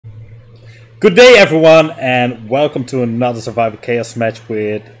Good day everyone and welcome to another Survivor Chaos match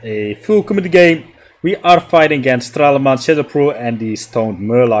with a full community game. We are fighting against Straleman, Shadowpro and the Stoned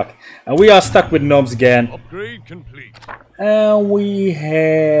Murloc. And we are stuck with Gnomes again. Upgrade complete. And we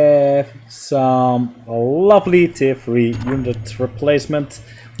have some lovely tier 3 unit replacement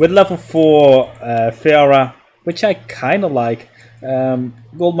with level 4 Pharah, which I kinda like.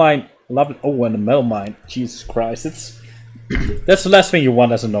 Gold mine, lovely. Oh, and a metal mine. Jesus Christ, that's the last thing you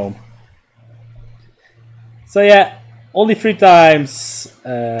want as a gnome. So yeah, only 3 times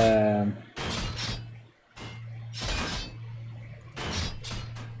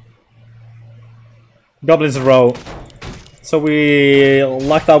goblins in a row. So we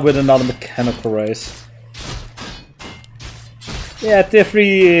locked out with another mechanical race. Yeah, tier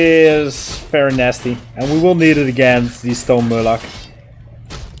 3 is very nasty, and we will need it against the Stone Murloc.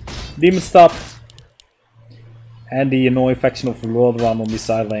 Demon Stop and the annoying faction of the World Run on the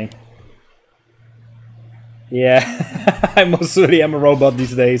side lane. Yeah, I most certainly am a robot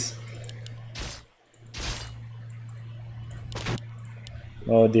these days.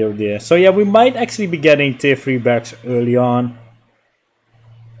 Oh dear, oh dear. So yeah, we might actually be getting tier 3 barracks early on.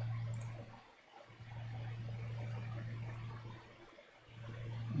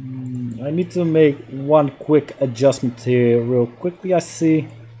 I need to make one quick adjustment here real quickly, I see.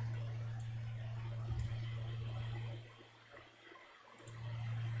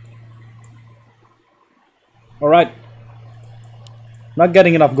 Alright. Not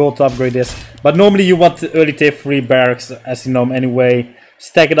getting enough gold to upgrade this. But normally you want the early tier 3 barracks as you know anyway.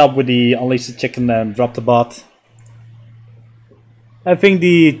 Stack it up with the Unleash the Chicken and drop the bot. I think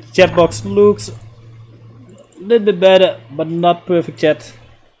the chat box looks a little bit better, but not perfect yet.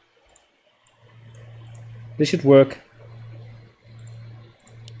 This should work.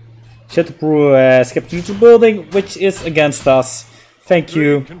 Shadowpro has kept you to the building, which is against us. Thank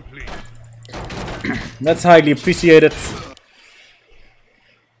you. That's highly appreciated.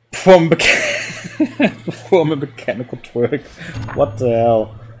 Perform a mechanical twerk. What the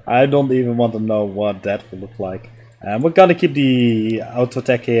hell? I don't even want to know what that will look like. We're gonna keep the auto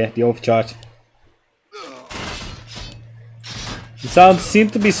attack here, the overcharge. The sounds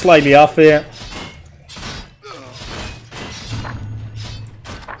seem to be slightly off here.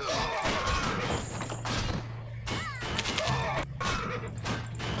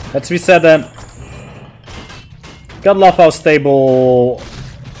 Let's reset then. Gotta love how stable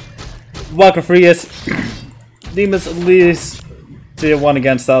Warcraft 3 is. Demons at least tier 1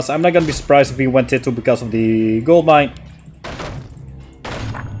 against us. I'm not gonna be surprised if he went tier 2 because of the gold mine.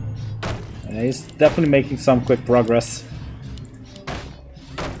 He's definitely making some quick progress.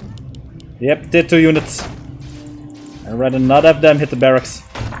 Yep, tier 2 units. I'd rather not have them hit the barracks.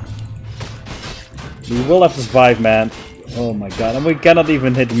 We will have to survive, man. Oh my god, and we cannot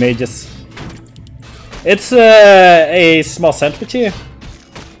even hit the mages. It's a small sandwich here.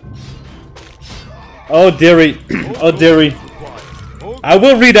 Oh dearie, oh dearie. I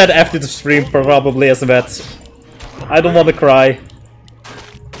will read that after the stream probably as a vet. I don't want to cry.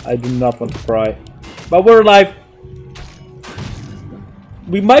 I do not want to cry. But we're alive.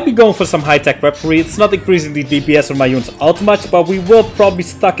 We might be going for some high-tech weaponry. It's not increasing the DPS of my units all too much, but we will probably be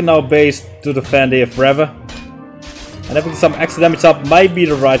stuck in our base to defend here forever. And having some extra damage up might be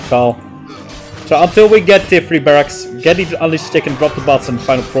the right call. So until we get tier 3 barracks, get the Unleashed Chicken, drop the bots and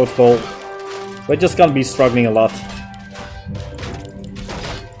final protocol, we're just gonna be struggling a lot.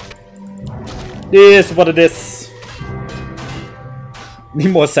 This is what it is.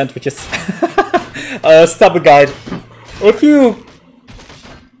 Need more sandwiches. Stop it, guys. If you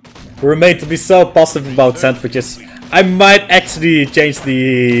remain to be so positive about sandwiches, I might actually change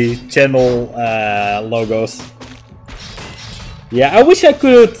the channel logos. Yeah, I wish I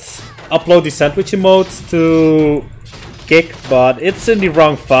could upload the sandwich emotes to Kick, but it's in the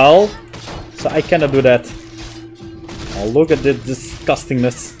wrong file, so I cannot do that. Oh, look at the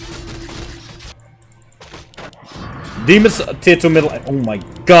disgustingness. Demons tier 2 middle. Oh my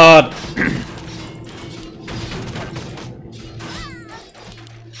god.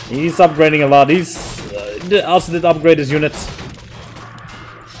 He's upgrading a lot. He's also did upgrade his units.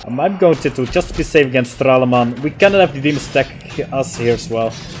 I might go tier 2 just to be safe against Straleman. We cannot have the demons attack us here as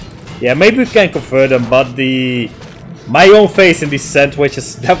well. Yeah, maybe we can convert them, but my own face in this sandwich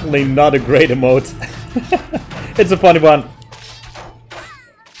is definitely not a great emote. It's a funny one.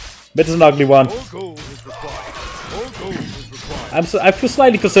 But it's an ugly one. I feel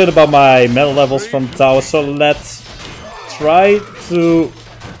slightly concerned about my metal levels from the tower, so let's try to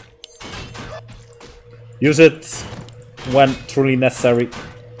use it when truly necessary.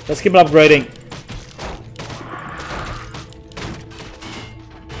 Let's keep upgrading.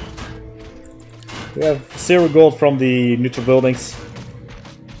 We have 0 gold from the neutral buildings.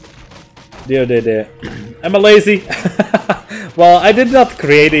 There. Am I lazy? Well, I did not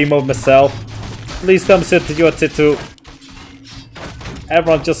create the emote myself. Please don't sit to your tattoo.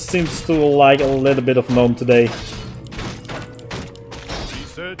 Everyone just seems to like a little bit of gnome today.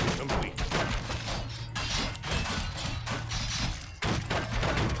 Research complete.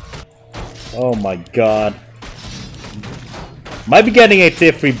 Oh my god. Might be getting a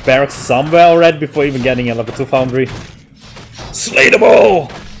tier 3 barracks somewhere already before even getting a level 2 foundry. Slay them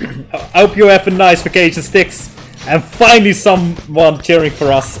all! I hope you have a nice vacation, Sticks. And finally someone cheering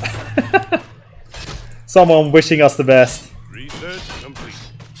for us. Someone wishing us the best. Research complete.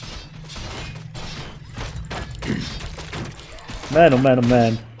 Man, oh man, oh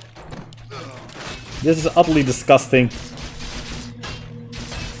man. This is utterly disgusting.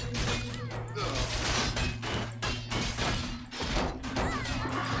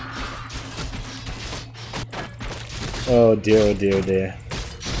 Oh dear, oh dear, oh dear.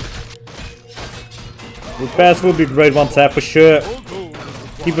 Repairs will be a great one to have for sure.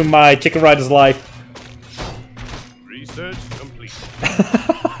 Keeping my chicken riders alive. Research complete.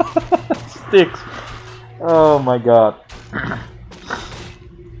 Sticks. Oh my god.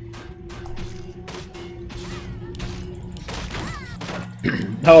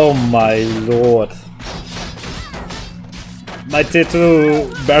 Oh my lord. My tier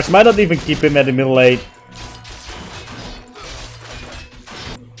 2 bears might not even keep him at the middle lane.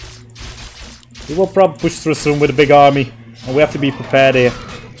 We will probably push through soon with a big army, and we have to be prepared here.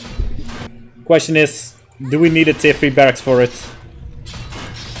 Question is, do we need a tier 3 barracks for it?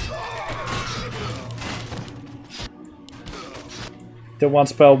 Tier 1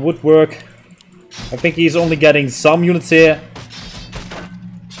 spell would work. I think he's only getting some units here.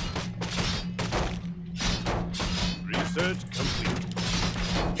 Research complete.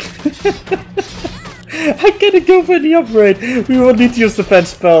 I can't go for the upgrade. We will need to use the fence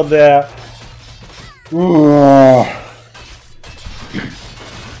spell there.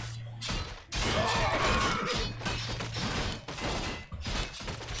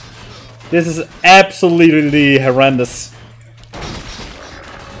 This is absolutely horrendous.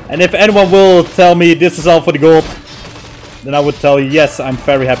 And if anyone will tell me this is all for the gold, then I would tell you, yes, I'm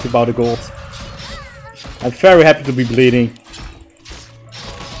very happy about the gold. I'm very happy to be bleeding.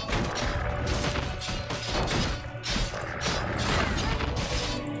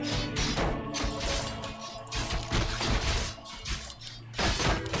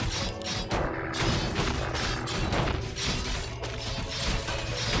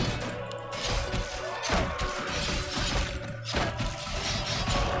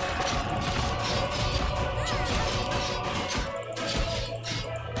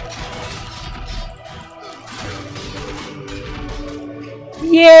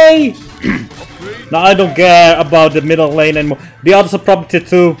 Yay! Now I don't care about the middle lane anymore. The others are probably tier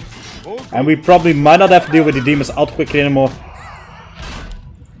 2. And we probably might not have to deal with the demons out quickly anymore.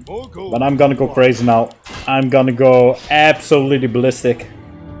 But I'm gonna go crazy now. I'm gonna go absolutely ballistic.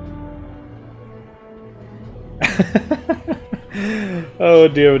 Oh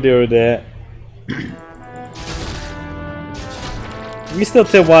dear, oh dear, oh dear. He's still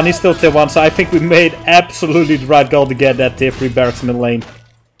tier 1, he's still tier 1, so I think we made absolutely the right call to get that tier 3 barracks middle lane.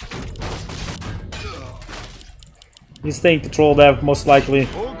 He's staying control there, most likely.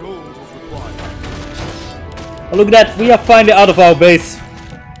 Oh, look at that, we are finally out of our base.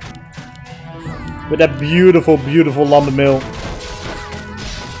 With that beautiful, beautiful London mill.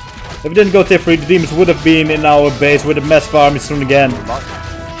 If we didn't go tier 3, the demons would have been in our base with a massive army soon again.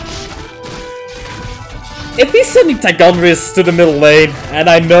 If he's sending Tigondris to the middle lane, and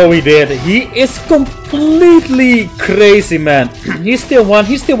I know he did, he is completely crazy, man. He's still one,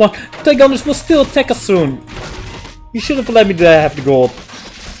 he's still one. Tigondris will still attack us soon. You should have let me have the gold.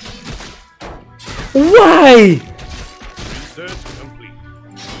 Why?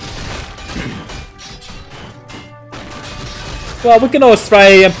 Well, we can always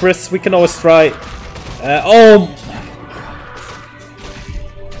try, Empress. We can always try. Oh.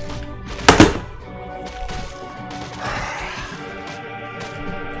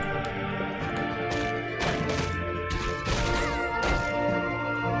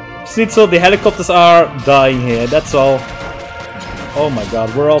 So the helicopters are dying here, that's all. Oh my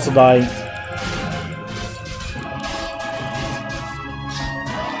god, we're also dying.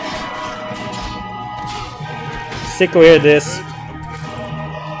 Sicko here this.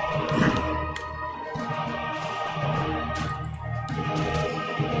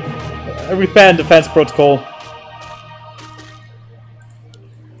 Repair and defense protocol.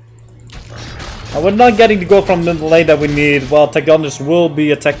 We're not getting the gold from the lane that we need. Well, Tigondris will be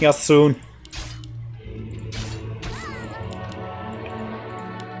attacking us soon.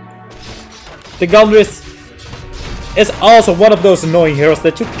 The Gnomes is also one of those annoying heroes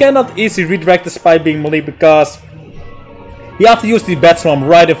that you cannot easily redirect despite being melee, because you have to use the bat swarm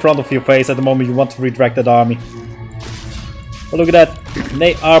right in front of your face at the moment you want to redirect that army. But look at that,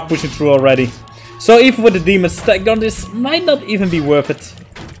 they are pushing through already. So even with the demons, this might not even be worth it.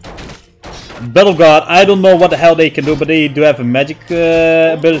 Battle God, I don't know what the hell they can do, but they do have a magic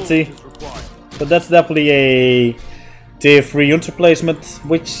ability. So that's definitely a tier 3 unit replacement,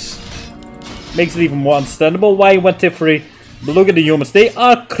 which makes it even more understandable why he went tier 3. But look at the humans, they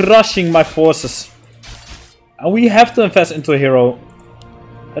are crushing my forces. And we have to invest into a hero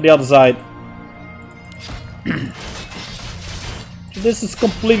at the other side. This is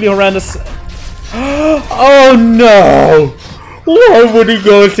completely horrendous. Oh no! Why would he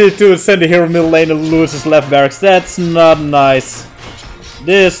go to send a hero middle lane and lose his left barracks? That's not nice.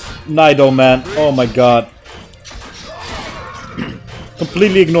 This Nido man, oh my god.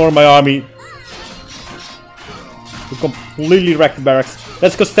 Completely ignore my army. We completely wrecked the barracks.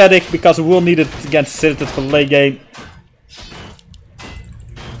 Let's go static because we will need it against Citadel for the late game.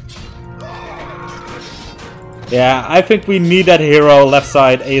 Yeah, I think we need that hero left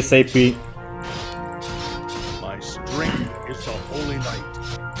side ASAP. My strength is the holy light.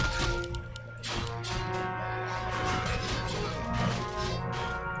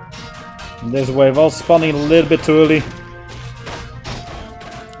 There's a wave all spawning a little bit too early.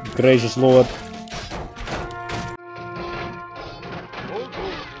 Gracious Lord.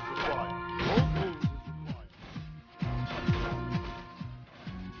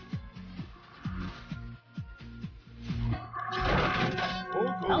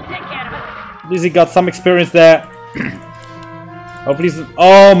 At least he got some experience there. Hopefully,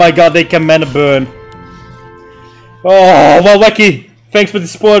 oh my god, they can mana burn. Oh, well, Wacky, thanks for the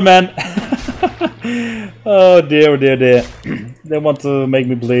support, man. Oh dear, dear, dear. They want to make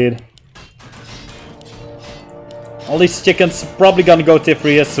me bleed. All these chickens probably gonna go tier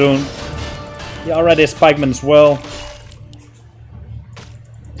 3 here soon. Yeah, already a Spikeman as well.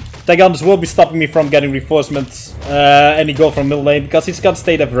 Taganus will be stopping me from getting reinforcements any goal from middle lane, because he's gonna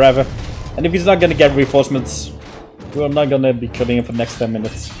stay there forever. And if he's not gonna get reinforcements, we're not gonna be killing him for the next 10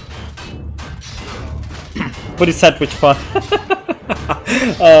 minutes. Put his sandwich fun.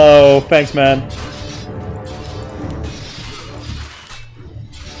 Oh, thanks, man.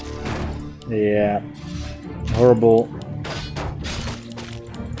 Yeah. Horrible.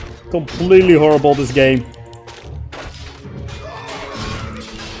 Completely horrible, this game.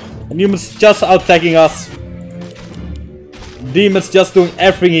 And humans just out-tagging us. Demons just doing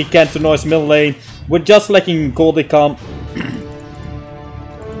everything he can to noise middle lane. We're just lacking gold econ.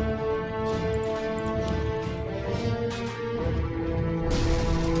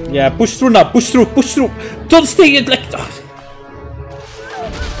 Yeah, push through now, push through, push through. Don't stay it like...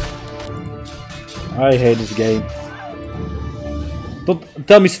 I hate this game. Don't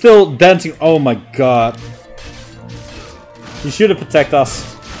tell me still dancing. Oh my god. You should have protected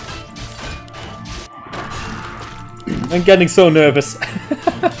us. I'm getting so nervous.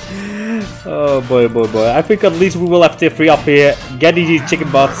 Oh boy, boy, boy. I think at least we will have tier 3 up here. Get these chicken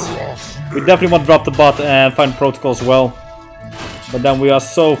bots. We definitely want to drop the bot and find protocol as well. But then we are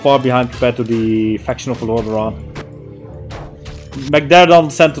so far behind compared to the faction of Valdrién. Magdarodon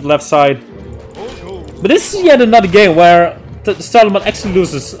sent to the left side. But this is yet another game where Starman actually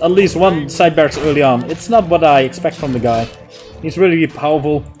loses at least one side barracks early on. It's not what I expect from the guy. He's really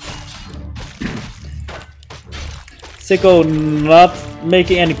powerful. Sicko not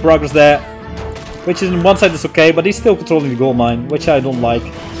making any progress there. Which is on one side is okay, but he's still controlling the gold mine, which I don't like.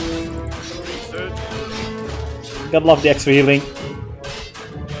 Gotta love the extra healing.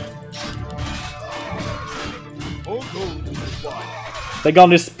 They're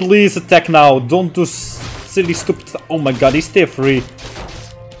gonna just please attack now. Don't do silly stupid stuff. Oh my god, he's tier 3.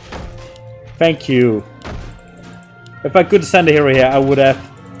 Thank you. If I could send a hero here, I would have.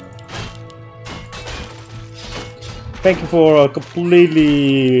 Thank you for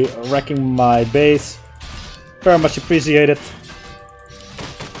completely wrecking my base. Very much appreciated.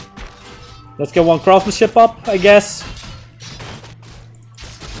 Let's get one craftsmanship up, I guess.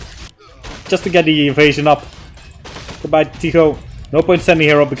 Just to get the invasion up. Goodbye, Tico. No point sending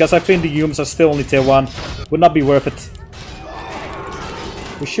hero because I think the humans are still only tier 1. Would not be worth it.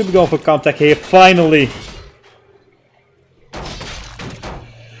 We should be going for contact here, finally.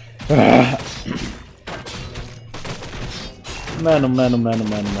 Man, oh man, oh man, oh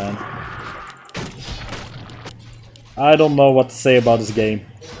man, oh man. I don't know what to say about this game.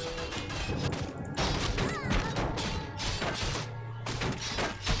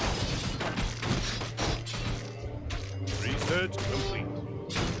 Research complete.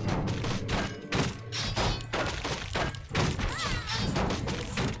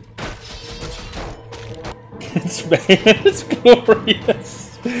 It's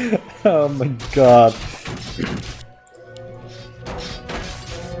glorious. Oh my god.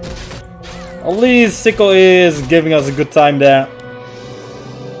 At least Sicko is giving us a good time there.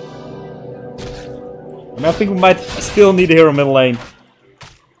 And I think we might still need a hero middle lane.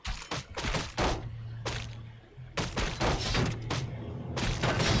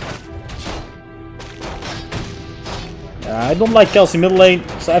 I don't like Kelsey middle lane,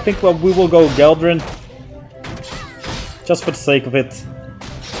 so I think we will go Valdrién. Just for the sake of it.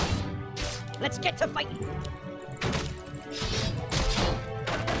 Let's get to fighting.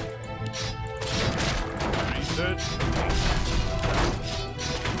 Research.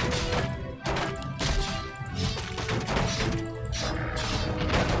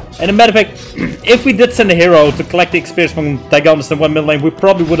 And a matter of fact, if we did send a hero to collect the experience from Gnomes in one mid lane, we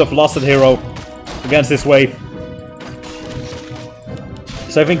probably would have lost that hero against this wave.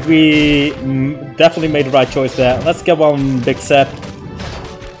 So I think we definitely made the right choice there. Let's get one big set.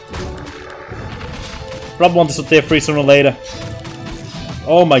 Probably want this to tier 3 sooner or later.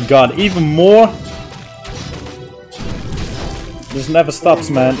 Oh my god, even more? This never stops,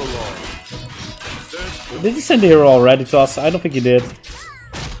 man. Did he send the hero already to us? I don't think he did.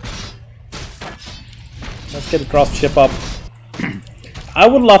 Let's get the craftsmanship up. I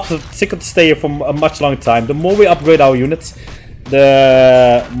would love for Sicko to stay here for a much longer time. The more we upgrade our units,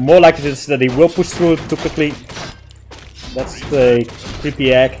 the more likely it is that he will push through too quickly. That's the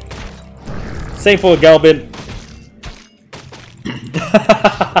creepy egg. Same for Galbin.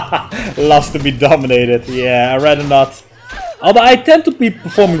 Loves to be dominated. Yeah, I'd rather not. Although I tend to be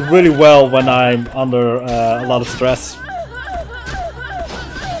performing really well when I'm under a lot of stress.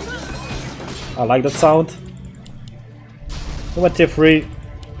 I like that sound. We went tier 3.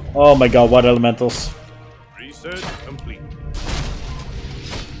 Oh my god, what elementals. Research complete.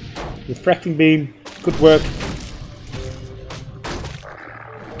 Refracting beam, good work.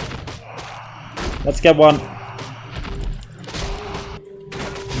 Let's get one.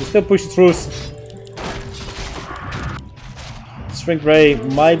 We still push through. Shrink Ray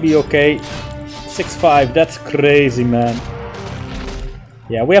might be okay. 6-5, that's crazy, man.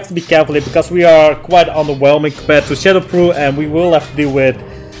 Yeah, we have to be careful here because we are quite underwhelming compared to Shadowproof, and we will have to deal with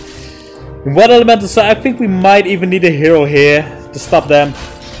one elemental. So I think we might even need a hero here to stop them.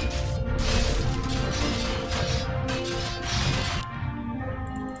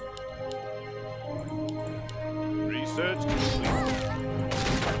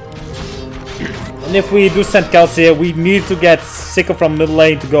 And if we do send Kelsey here, we need to get Sicko from middle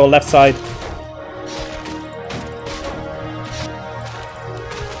lane to go left side.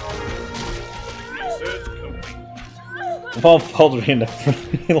 One Valdrién in the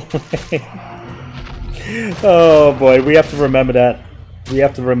free lane. Oh boy, we have to remember that. We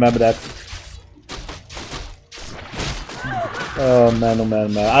have to remember that. Oh man, oh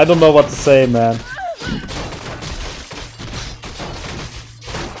man, man. I don't know what to say, man.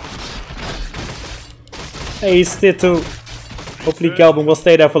 Hey, he's tier 2. Hopefully Galbin will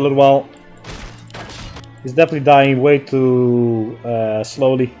stay there for a little while. He's definitely dying way too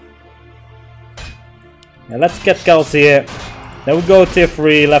slowly. Yeah, let's get Kelsey here. Then we go tier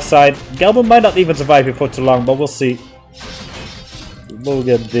 3 left side. Galbin might not even survive here for too long, but we'll see. Look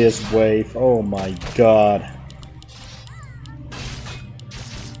at this wave. Oh my god.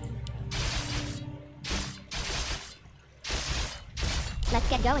 Let's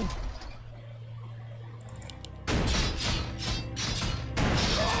get going.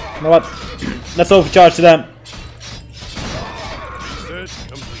 You know what? Let's overcharge them.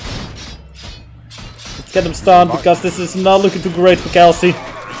 Let's get them stunned because this is not looking too great for Kelsey.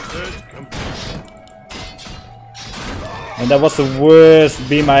 And that was the worst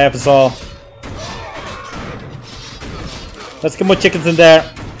beam I ever saw. Let's get more chickens in there.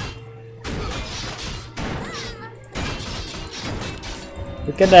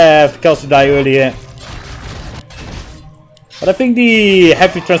 We can have Kelsey die earlier. But I think the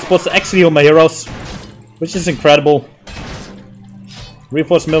heavy transports actually heal my heroes, which is incredible.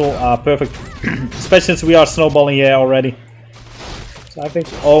 Reinforced middle, perfect. Especially since we are snowballing here already. So I think,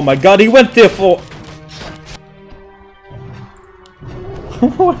 oh my god, he went tier 4.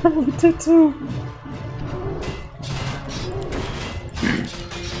 What are we tier 2?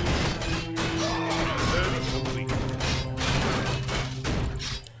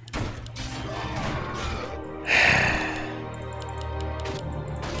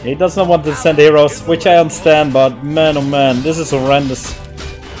 He does not want to send heroes, which I understand, but man oh man, this is horrendous.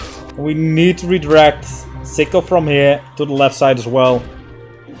 We need to redirect Sicko from here to the left side as well.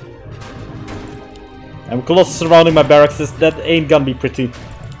 And Colossus surrounding my barracks, that ain't gonna be pretty.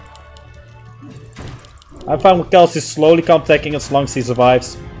 I'm fine with Kelsey slowly counter-attacking as long as he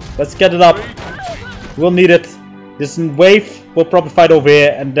survives. Let's get it up. We'll need it. This wave will probably fight over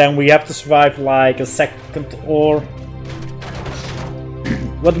here, and then we have to survive like a second or...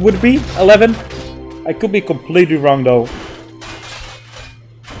 what would it be? 11? I could be completely wrong though.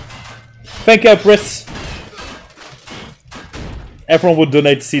 Thank you, Empress. Everyone would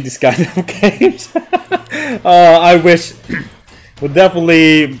donate to see this kind of games. I wish. Would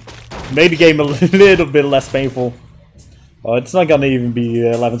definitely make the game a little bit less painful. Oh, it's not gonna even be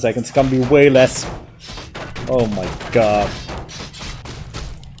 11 seconds. It's gonna be way less. Oh my god.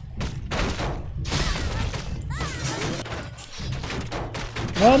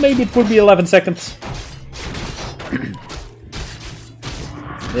 Well, maybe it would be 11 seconds.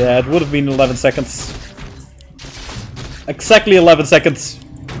 Yeah, it would have been 11 seconds. Exactly 11 seconds.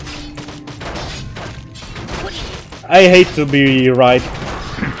 I hate to be right.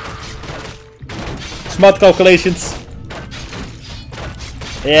 Smart calculations.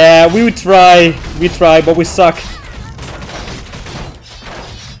 Yeah, we try, but we suck.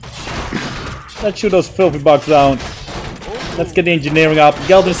 Let's shoot those filthy bugs down. Let's get the engineering up.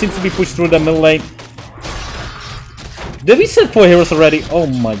 Galdrin seems to be pushed through the middle lane. Did we set 4 heroes already? Oh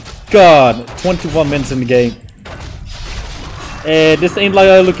my god. 21 minutes in the game. This ain't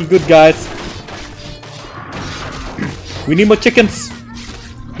like looking good, guys. We need more chickens.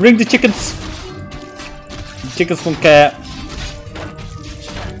 Bring the chickens. The chickens don't care.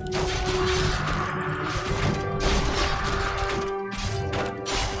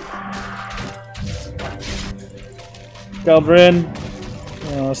 Galdrin.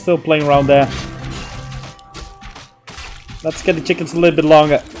 Still playing around there. Let's get the chickens a little bit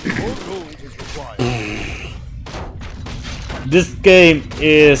longer. This game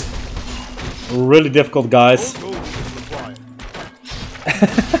is really difficult, guys.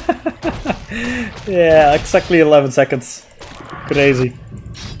 Yeah, exactly 11 seconds. Crazy.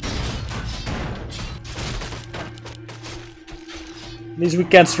 At least we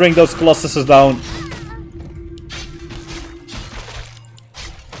can't string those colossuses down.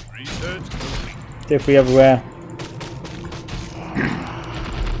 Diffy everywhere.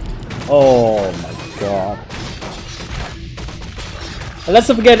 Oh my god. And let's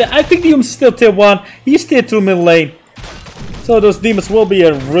not forget that I think the Gnomes is still tier 1. He's tier 2 middle lane. So those demons will be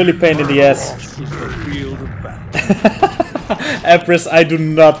a really pain in the ass. Empress, I do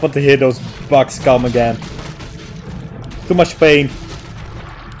not want to hear those bugs come again. Too much pain.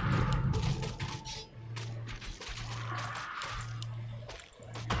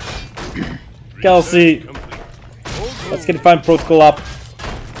 Kelsey. Let's get the fine protocol up.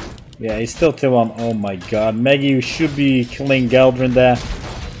 Yeah, he's still tier 1. Oh my god. Maggie, you should be killing Galdrin there.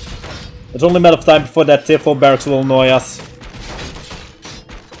 It's only a matter of time before that tier 4 barracks will annoy us.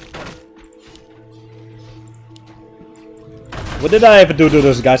 What did I ever do to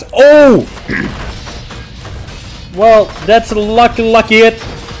those guys? Oh! Well, that's a lucky hit.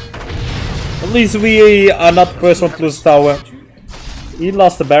 At least we are not the first one to lose the tower. He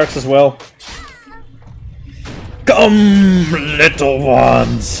lost the barracks as well. Come, little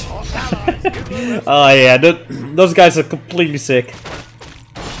ones! Oh yeah, those guys are completely sick.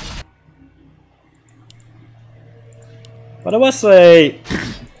 But there was a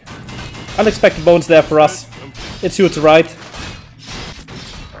unexpected bonus there for us. It's you to right.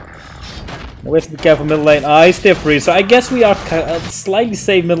 We have to be careful middle lane. Ah, he's still free, so I guess we are slightly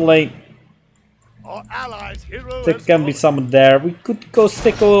safe middle lane. There can be someone there. We could go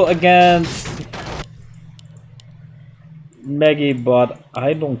Stickle against Maggie, but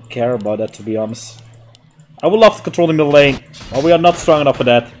I don't care about that, to be honest. I would love to control the middle lane, but we are not strong enough for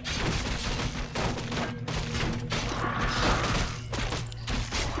that.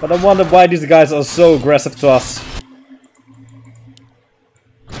 But I wonder why these guys are so aggressive to us.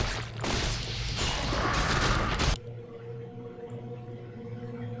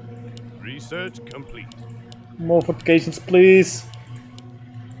 Research complete. More fortifications, please.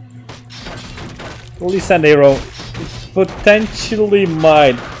 Only send hero. Potentially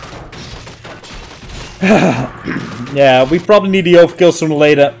might. Yeah, we probably need the overkill sooner or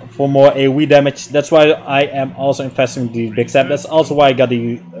later for more AoE damage. That's why I am also investing in the big step. That's also why I got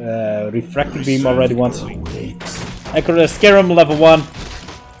the refracting beam already once. I could scare him level 1.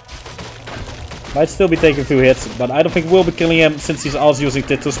 Might still be taking a few hits, but I don't think we'll be killing him since he's also using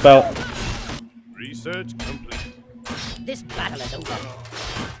tier 2 spell. Research complete. This battle is over.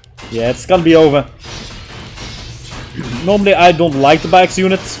 Yeah, it's gonna be over. Normally I don't like the bikes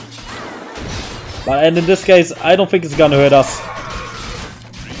units, but and in this case I don't think it's gonna hurt us.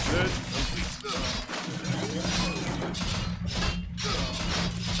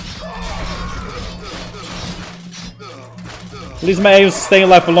 least my Aeons is staying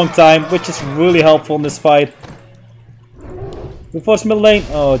alive for a long time, which is really helpful in this fight. Before it's mid lane,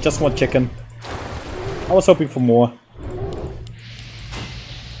 oh, just one chicken. I was hoping for more.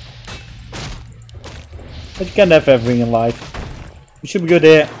 But you can't have everything in life. We should be good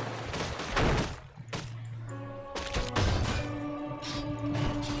here.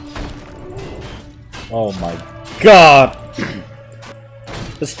 Oh my god!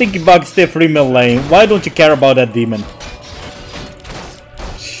 The stinky bug is still free mid lane. Why don't you care about that demon?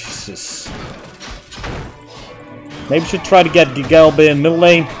 Jesus. Maybe we should try to get the Galba in mid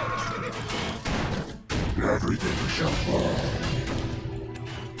lane.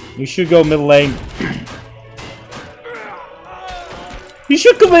 You should go mid lane. You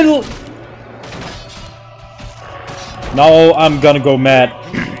should come in. No, I'm gonna go mad.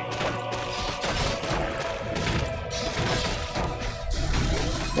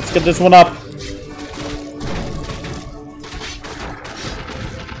 Let's get this one up.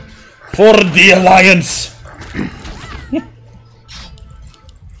 For the Alliance.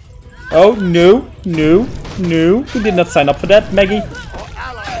 Oh no, no, no. We did not sign up for that, Maggie.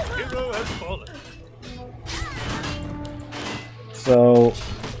 So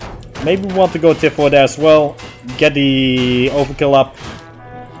maybe we want to go tier 4 there as well. Get the overkill up.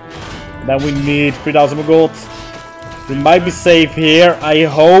 Then we need 3,000 more gold. We might be safe here. I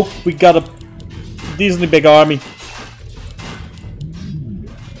hope we got a decently big army.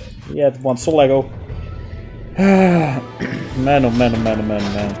 Yeah, one soul Lego. Man, oh man, oh man, oh man,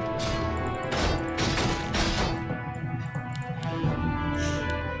 oh man.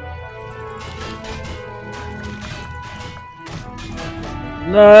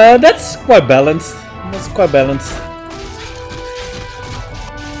 No, that's quite balanced. That's quite balanced.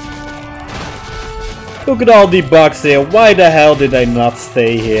 Look at all the bugs here. Why the hell did I not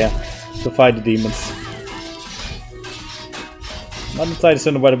stay here to fight the demons? Not entirely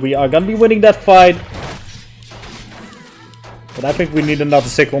certain whether we are gonna be winning that fight. But I think we need another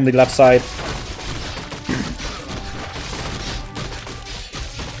sickle on the left side.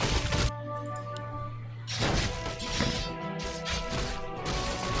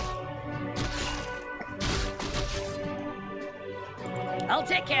 I'll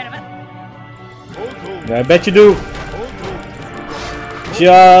take care of it. Yeah, I bet you do.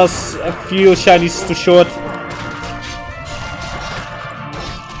 Just a few shinies too short.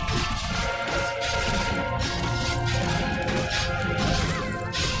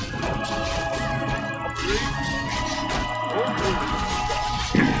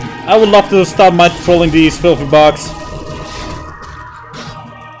 I would love to start mind controlling these filthy bugs.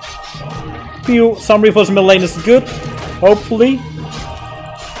 Phew, some reinforced mid lane is good, hopefully.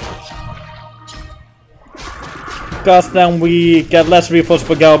 Because then we get less reinforced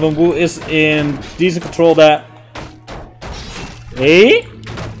for Galvin, who is in decent control there. Hey?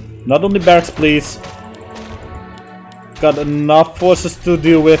 Not on the barracks, please. Got enough forces to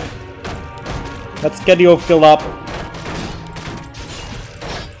deal with. Let's get the overkill up.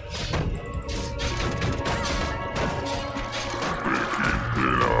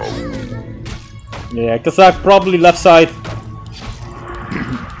 Yeah, Kazak probably left side.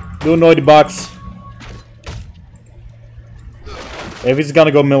 Do annoy the bugs. If he's gonna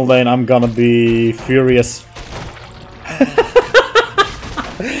go middle lane, I'm gonna be furious.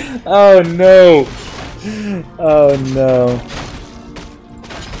 Oh no! Oh no!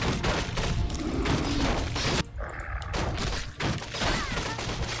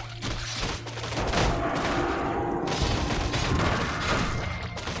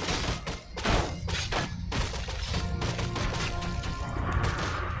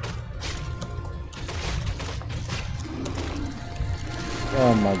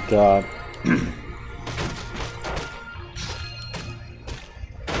 Oh my god.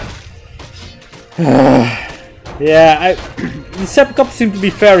 Yeah, the Separate Cup seems to be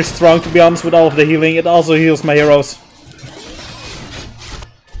very strong, to be honest, with all of the healing. It also heals my heroes.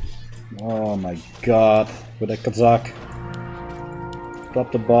 Oh my god. With a Kazak.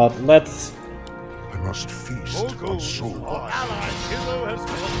 Drop the bot. Let's... I must feast on soul.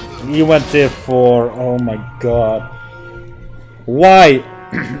 You went tier 4. Oh my god. Why?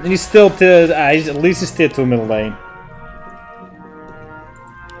 And he's still tier... at least he's tier 2 middle lane.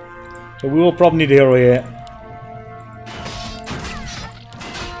 So we will probably need a hero here.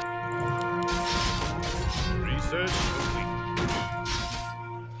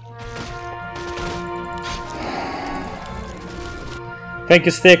 Thank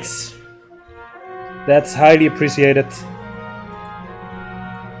you, Sticks. That's highly appreciated.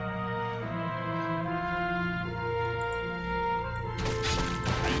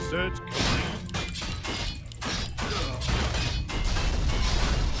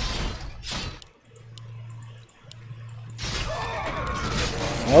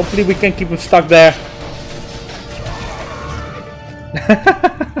 Hopefully we can keep him stuck there.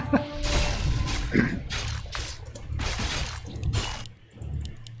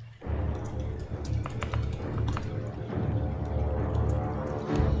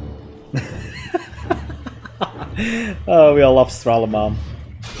 Oh, we all love Stralaman.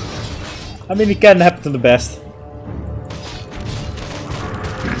 I mean, it can happen to the best.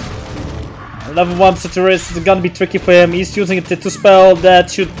 Level 1 Satyr is gonna be tricky for him. He's using a T2 spell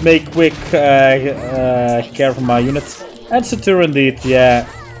that should make quick care for my units. And Satyr indeed, yeah.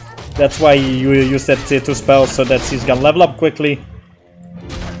 That's why you use that T2 spell, so that he's gonna level up quickly.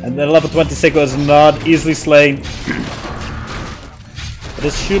 And then level 20 Sicko is not easily slain. But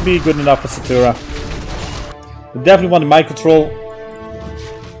this should be good enough for Satyra. We definitely want the mind control.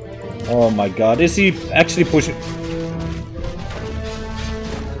 Oh my god, is he actually pushing?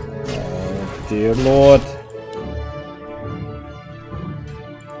 Oh dear lord.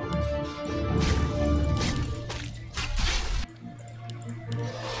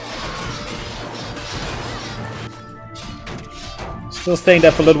 Still staying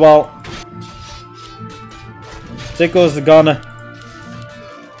there for a little while. Sicko is gonna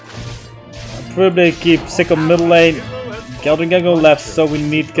probably keep Sicko middle lane. Valdrién can go left, so we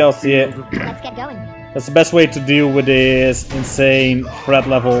need Kelsey here. Let's get going. That's the best way to deal with this insane threat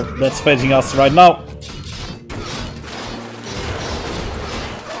level that's facing us right now.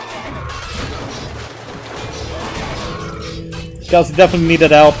 Kelsey definitely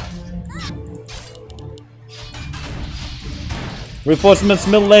needed help. Reinforcements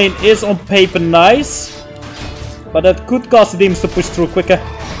middle lane is on paper nice, but that could cause the demons to push through quicker.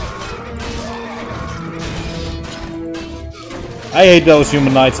 I hate those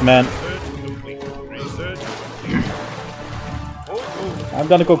human knights, man. I'm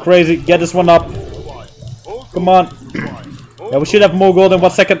gonna go crazy. Get this one up. Come on. Yeah, we should have more gold in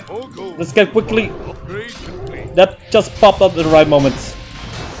 1 second. Let's get quickly. That just popped up at the right moment.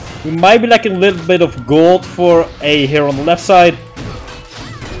 We might be lacking a little bit of gold for a here on the left side.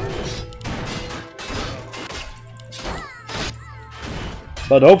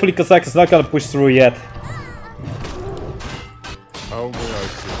 But hopefully Kazakh is not gonna push through yet.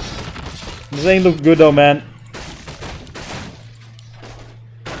 This ain't look good though, man.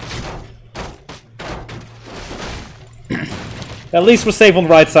 At least we're safe on the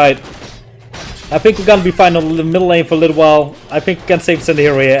right side. I think we're gonna be fine on the middle lane for a little while. I think we can save Send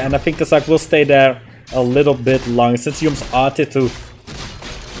hero here, and I think Kazakh will stay there a little bit longer since Yums are T2.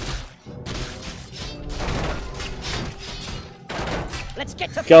 Let's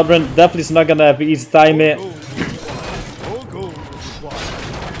get to Valdrién definitely is not gonna have easy time here.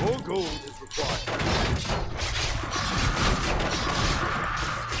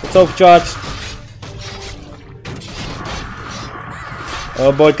 It's overcharged.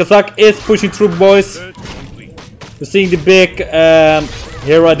 Oh boy, Kazakh is pushing through, boys. We're seeing the big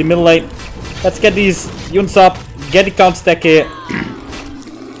hero at the middle lane. Let's get these units up, get the counter stack here.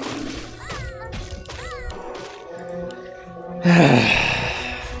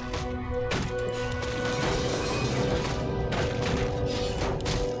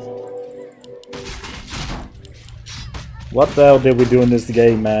 What the hell did we do in this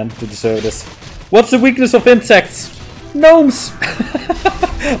game, man, to deserve this? What's the weakness of insects? Gnomes!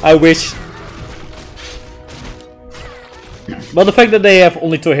 I wish. But the fact that they have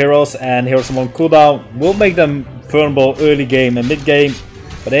only 2 heroes and heroes on 1 cooldown will make them vulnerable early game and mid game,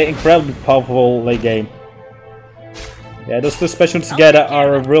 but they're incredibly powerful late game. Yeah, those 2 specials together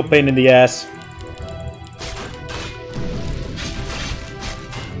are a real pain in the ass.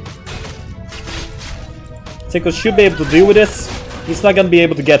 Sicko should be able to deal with this. He's not gonna be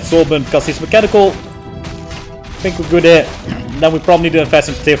able to get Soulburn because he's mechanical. I think we're good here. Then we probably need to invest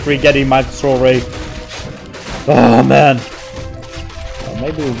in tier 3, getting mind control rate. Oh man.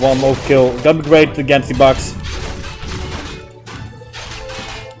 Maybe 1 more kill. Gonna be great against the Bucks.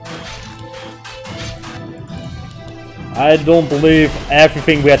 I don't believe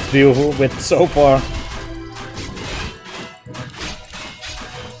everything we had to deal with so far.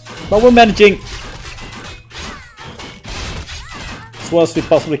 But we're managing as well as we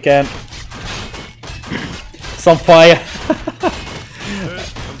possibly can. Some fire.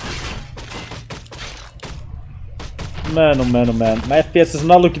 Man, oh man, oh man. My FPS is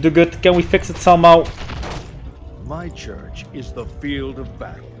not looking too good. Can we fix it somehow? My church is the field of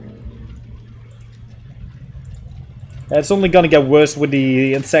battle. It's only gonna get worse with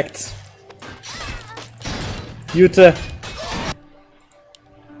the insects. Yuta.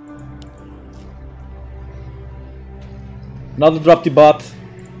 Another drop the bot.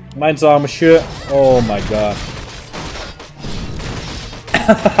 Mine's armor, sure. Oh my god.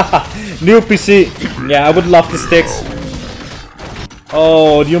 New PC. Yeah, I would love the sticks.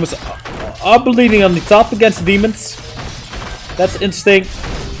 Oh, the humans are bleeding on the top against the demons. That's interesting.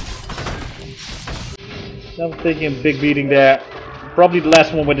 I'm taking a big beating there. Probably the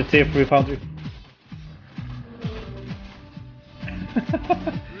last one with the tier 300.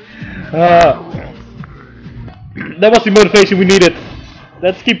 That was the motivation we needed.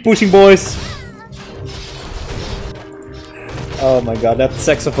 Let's keep pushing, boys. Oh my god, that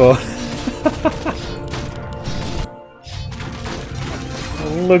saxophone.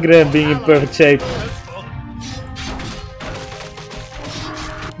 Look at him being in perfect shape.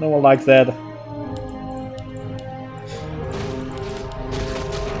 No one likes that.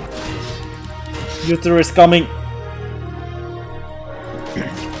 Visitor is coming.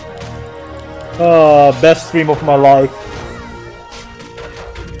 Oh, best stream of my life.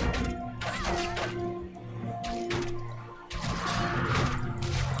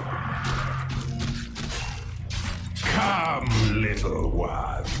 Come, little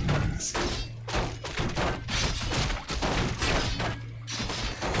ones.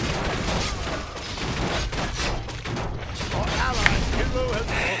 Our allied hero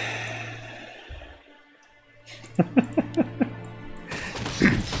has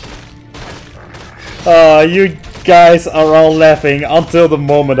You guys are all laughing until the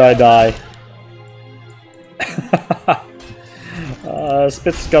moment I die.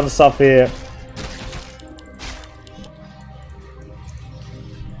 Spit's got stuff here.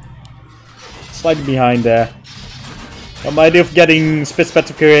 Slightly behind there. But my idea of getting Spit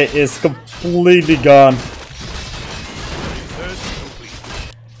Spectacular is completely gone.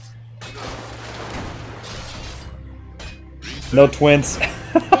 No twins.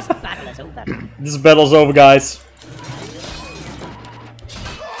 This battle is over. This battle's over, guys.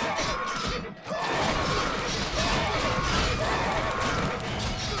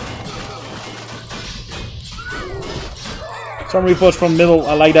 Some reports from middle,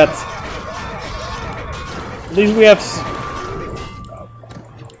 I like that. At least we have...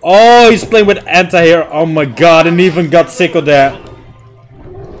 Oh, he's playing with Anta here. Oh my god, and even got Sicko there.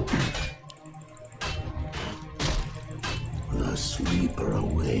 The sleeper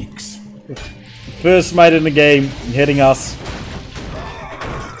awakes. First smite in the game, hitting us.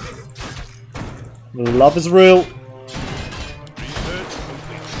 Love is real.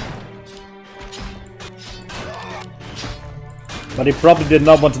 But he probably did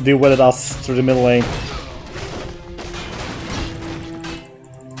not want to deal with us through the middle lane.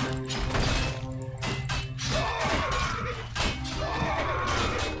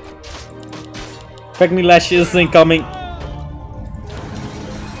 Technically Lash is incoming.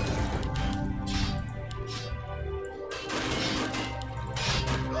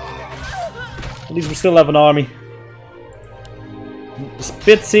 At least we still have an army.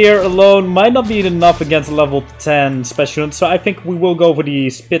 Spits here alone might not be enough against level 10 special unit, so I think we will go for the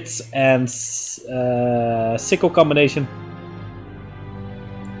Spits and Sickle combination.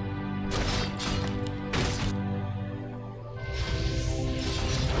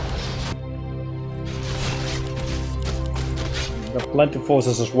 Got plenty of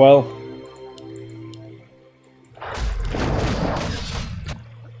forces as well.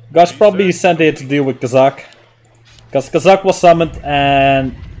 Gush probably sent here to deal with Kazak. Because Kazak was summoned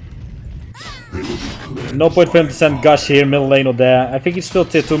and no point for him to send Gush here middle lane or there. I think he's still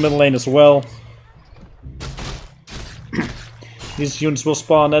tier 2 middle lane as well. These units will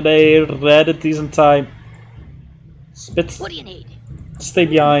spawn at a rather decent time. Spits, What do you need? stay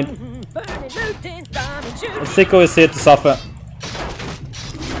behind. And Sicko is here to suffer.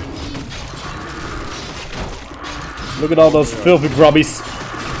 Look at all those filthy grubbies.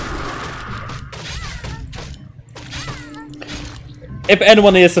 If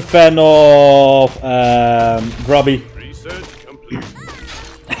anyone is a fan of Grubby,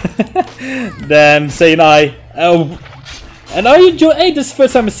 then say an I. Oh, and I enjoy. Hey, this is the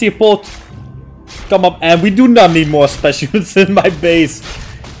first time I see a port come up, and we do not need more special units in my base.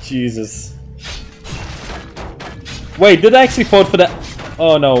 Jesus. Wait, did I actually vote for that?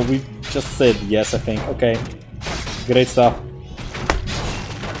 Oh no, we just said yes, I think. Okay, great stuff.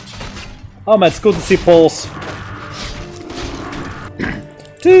 Oh man, it's cool to see polls.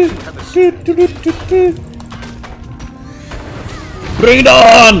 Bring it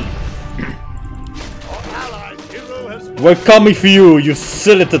on! We're coming for you, you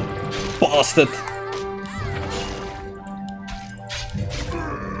silly bastard!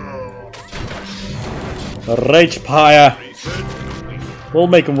 Rage fire! We'll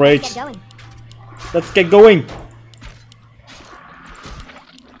make him rage. Get going. Let's get going!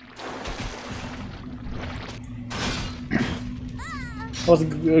 That was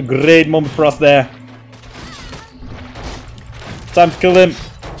a great moment for us there. Time to kill him.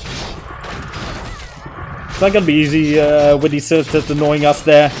 It's not gonna be easy with these citizens annoying us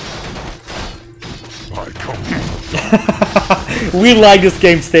there. We like this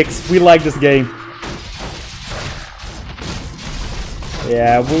game, Sticks. We like this game.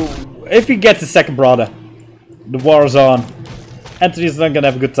 Yeah, if he gets the second brother, the war is on. Anthony's not gonna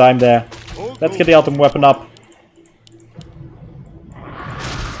have a good time there. Let's get the ultimate weapon up.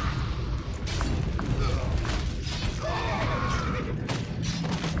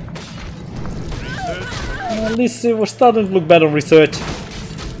 At least we're starting to look better on research.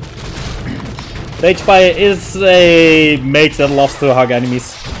 The H-Spire is a mage that loves to hug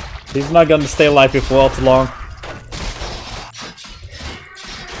enemies. He's not gonna stay alive here for all too long.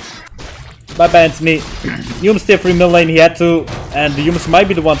 Bye bye, Anthony. Humans stay free middle lane, he had to. And the humans might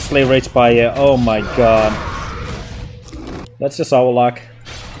be the one to slay H-Spire. Oh my god. That's just our luck.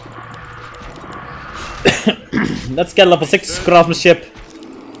 Let's get level 6 craftsmanship.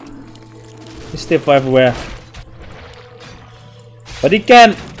 He's stiff everywhere. But he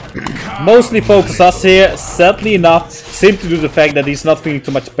can mostly focus us here, sadly enough, simply due to the fact that he's not feeling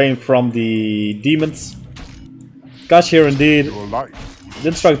too much pain from the demons. Gosh, here indeed.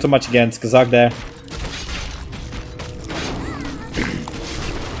 Didn't struggle too much against Kazak there.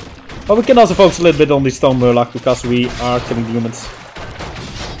 But we can also focus a little bit on the Stone Murloc because we are killing the humans.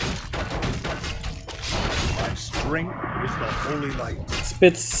 My strength is the holy light.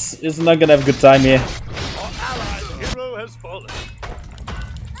 Spitz is not gonna have a good time here. Our allied hero has fallen.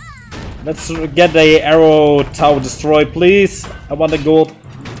 Let's get the arrow tower destroyed, please. I want the gold.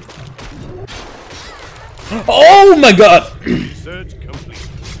 Oh my god! Research complete.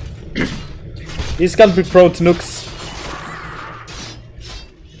 He's gonna be prone to nukes.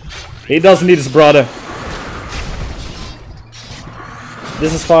 He doesn't need his brother.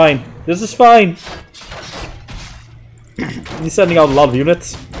 This is fine. This is fine. He's sending out a lot of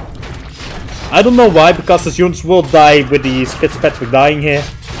units. I don't know why, because his units will die with the Fitzpatrick dying here.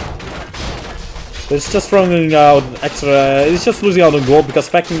 But it's just throwing out extra. It's just losing out on gold because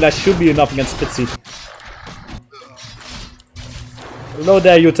Factoring Lash should be enough against Spitzy. Hello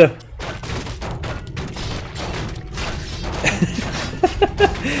there, Yuta.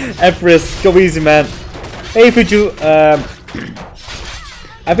 Empress, go easy, man. Hey, Fuju.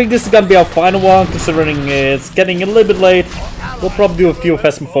 I think this is gonna be our final one, considering it's getting a little bit late. We'll probably do a few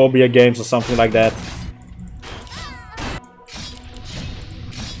Phasmophobia games or something like that.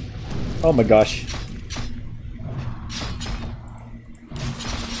 Oh my gosh.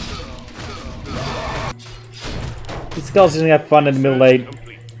 These guys didn't have fun in the middle lane.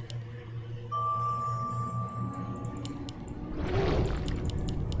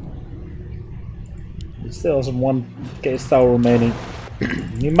 He still has one case tower remaining.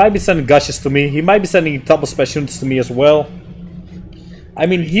 He might be sending gushes to me. He might be sending double special units to me as well. I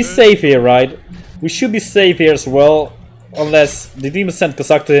mean, he's safe here, right? We should be safe here as well. Unless the demon sent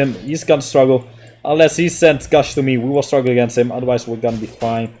Kazak to him, he's gonna struggle. Unless he sent Gush to me, we will struggle against him. Otherwise, we're gonna be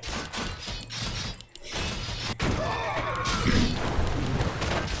fine.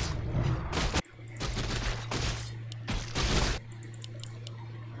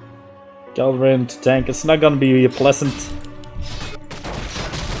 Valdrién to tank. It's not gonna be pleasant.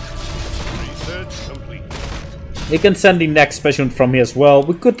 He can send the next special from here as well.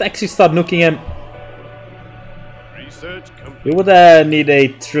 We could actually start nuking him. We would need a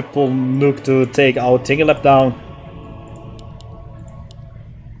triple nuke to take our Tinglap down.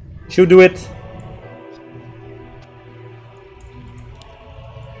 Should do it.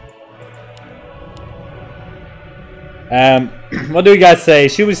 What do you guys say?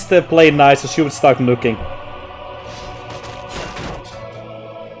 Should we still play nice or should we start nuking?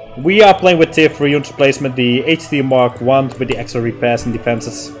 We are playing with tier 3 unit replacement, the HT Mark 1 with the extra repairs and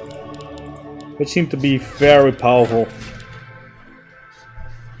defenses, which seem to be very powerful.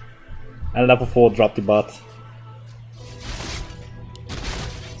 And level 4 drop the butt.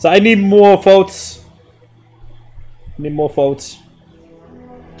 So I need more votes. Need more votes.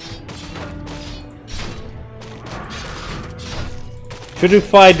 Should we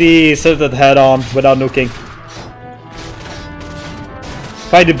fight the Citadel head on without nuking?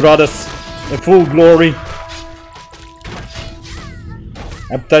 Fight the brothers in full glory.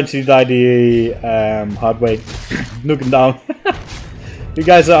 And potentially die the hard way. Nuke them down. You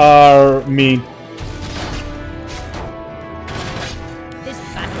guys are mean. This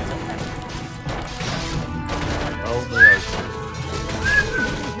battle's over.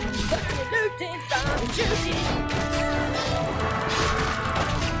 Looting from duty.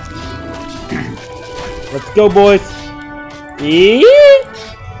 Let's go, boys. Yeah.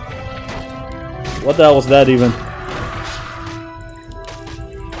 What the hell was that even?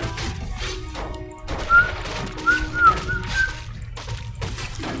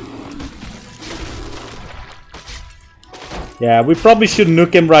 Yeah, we probably should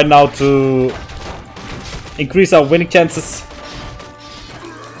nuke him right now to increase our winning chances.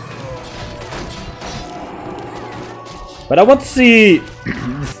 But I want to see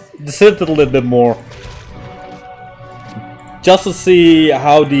the Citadel a little bit more. Just to see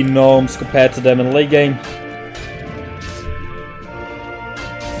how the Gnomes compare to them in the late game.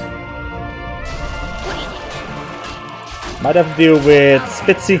 Might have to deal with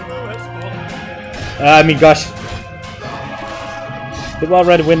Spitzy. I mean, gosh. Did we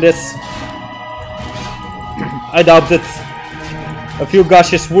already win this? I doubt it. A few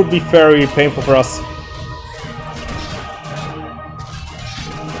gushes would be very painful for us.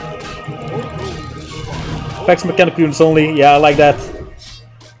 Effects mechanical units only. Yeah, I like that.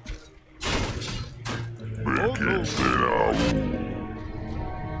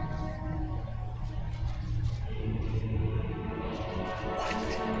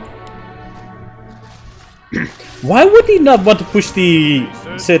 Why would he not want to push the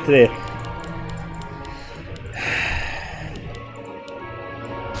sit there?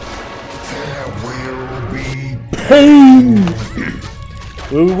 There will be Pain!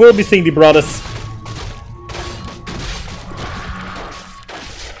 We will be seeing the brothers.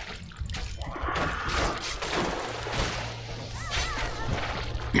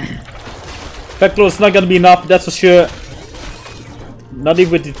 Vector is not gonna be enough, that's for sure. Not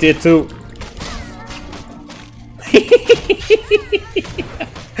even with the tier 2.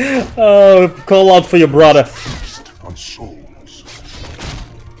 Oh, call out for your brother. on souls.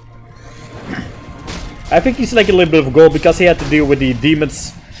 I think he's like a little bit of a goal because he had to deal with the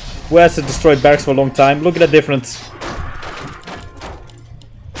demons who has destroyed barracks for a long time. Look at that difference.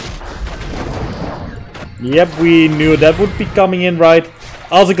 Yep, we knew that would be coming in, right?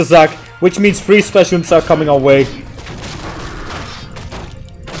 Also Kazak, which means 3 special units are coming our way.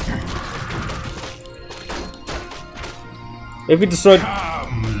 If we destroyed...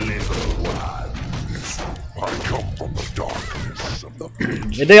 Come, little ones. I come from the darkness of the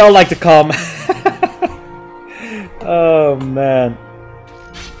pit. They all like to come. Oh man.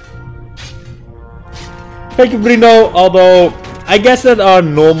 Thank you, Bruno. Although I guess that are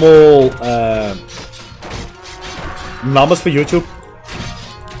normal numbers for YouTube,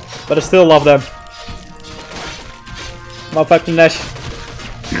 but I still love them. Motherfucking Nash.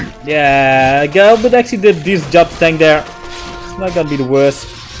 Yeah, Galbert actually did a decent job to tank there. It's not gonna be the worst.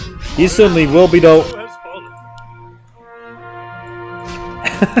 He certainly will be though.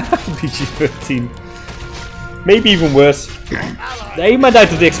 PG-13. Maybe even worse. He might die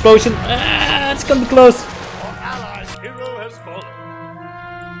to the explosion. Ah, it's gonna be close.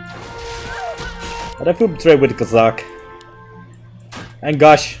 But I feel betrayed with the Kazakh. And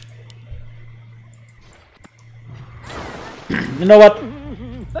gosh. You know what?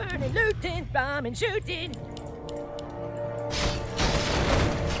 Burning, looting, bombing, shooting.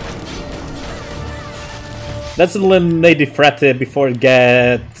 Let's eliminate the threat before it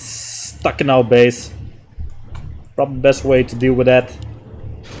gets stuck in our base. Probably the best way to deal with that.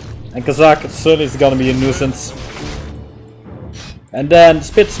 And Kazakh certainly is gonna be a nuisance. And then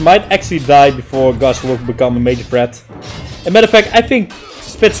Spitz might actually die before Gush will become a major threat. As a matter of fact, I think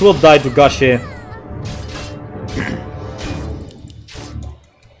Spitz will die to Gush here.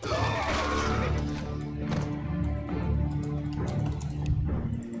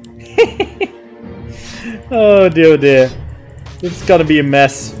 Oh dear, oh dear. It's gonna be a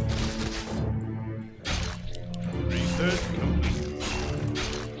mess.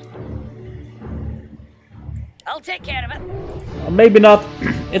 I'll take care of it. Or maybe not.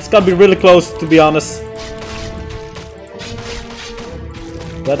 It's gonna be really close, to be honest.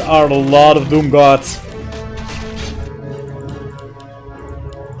 That are a lot of Doom Gods.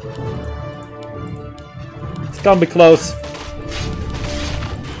 It's gonna be close.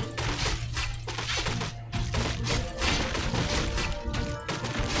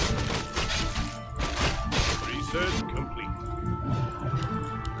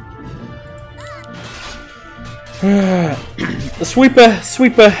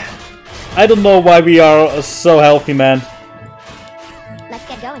 Sweeper. I don't know why we are so healthy, man. Let's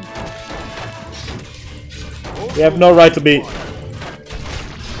get going. We have no right to be.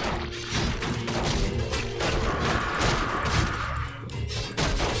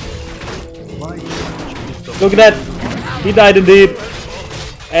 Look at that. He died indeed.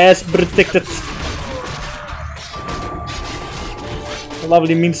 As predicted. A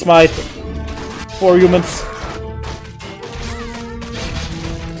lovely mean smite. 4 humans.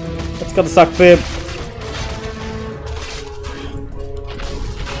 It's gonna suck for him.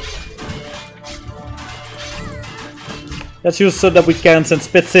 Let's use so that we can send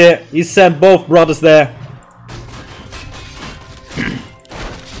Spitz here. He sent both brothers there.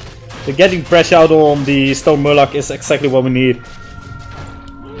 The getting pressure out on the Stone Murloc is exactly what we need.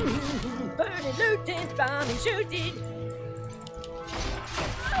 Burning, looting, bombing, shooting.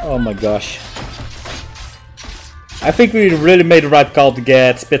 Oh my gosh. I think we really made the right call to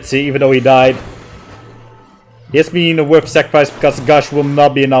get Spitzy, even though he died. He has been a worth sacrifice because Gush will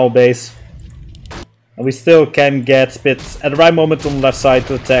not be in our base. And we still can get Spitz at the right moment on the left side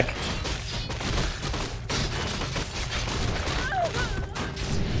to attack.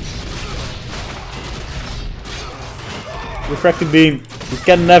 Refracting beam. We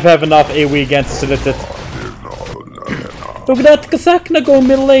can never have enough AoE against the selected. Look at that, Kazak now going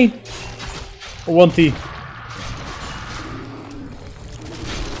middle lane. 1T.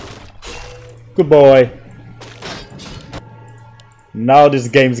 Good boy. Now this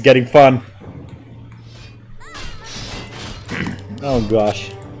game's getting fun. Oh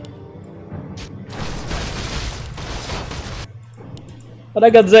gosh. But I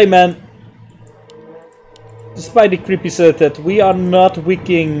gotta say, man, despite the creepy setup, we are not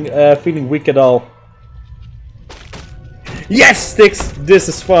feeling weak at all. Yes, Sticks! This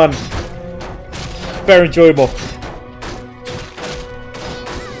is fun. Very enjoyable.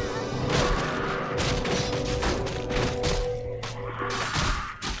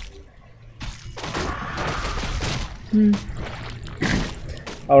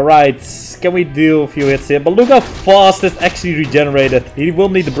 Alright, can we do a few hits here? But look how fast it's actually regenerated. He will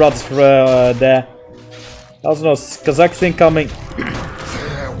need the brothers for there. Also no Kazakh's incoming.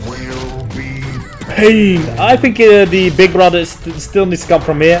 There will be Pain! I think the big brother still needs to come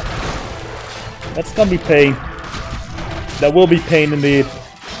from here. That's gonna be pain. That will be pain indeed.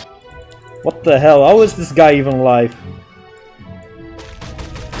 What the hell? How is this guy even alive?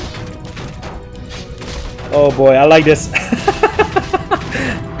 Oh boy, I like this.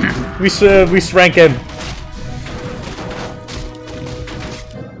 we shrank him.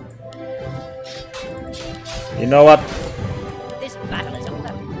 You know what? This battle is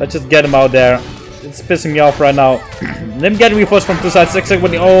over. Let's just get him out there. It's pissing me off right now. Them getting reinforced from two sides.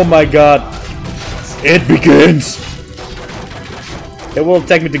 Oh my god. It begins. They will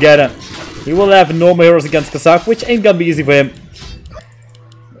attack me together. He will have normal heroes against Kazakh, which ain't gonna be easy for him.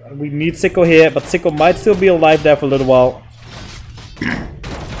 We need Sicko here, but Sicko might still be alive there for a little while.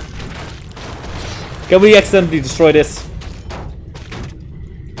 Can we accidentally destroy this?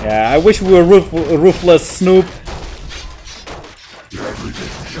 Yeah, I wish we were a ruthless Snoop.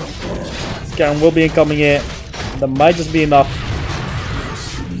 Karen will be incoming here. That might just be enough.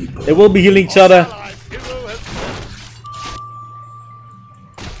 They will be healing each other.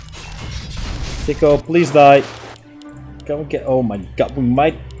 Sicko, please die. Can we get? Oh my god, we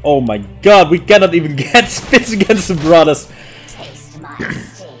might. Oh my god, we cannot even get Spitz against the brothers.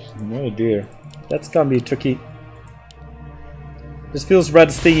 Oh dear, that's gonna be tricky. This feels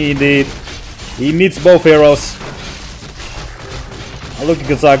red stingy indeed. He needs both heroes. Oh, look at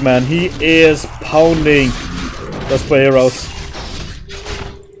Kazak, man. He is pounding those poor heroes.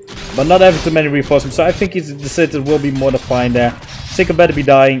 But not having too many reinforcements, so I think his decision will be more than fine there. Sicko better be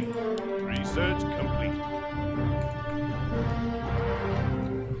dying. Research complete.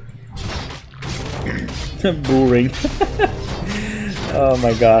 Boring. Oh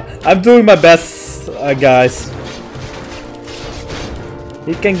my god. I'm doing my best, guys.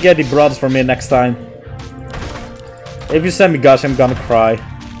 He can get the brothers from me next time. If you send me Gush, I'm gonna cry.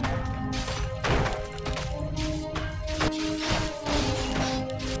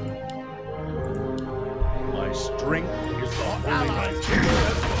 My strength is the only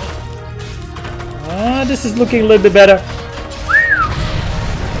Ah, this is looking a little bit better.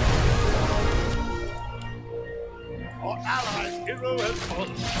 Our allies' hero has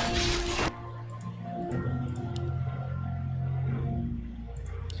fallen.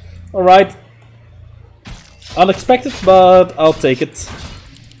 Alright. Unexpected, but I'll take it.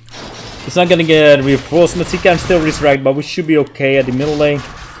 He's not gonna get reinforcements, he can still resurrect, but we should be okay at the middle lane.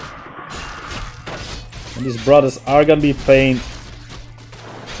 And these brothers are gonna be a pain.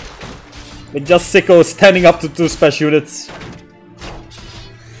 With just Sicko standing up to two special units.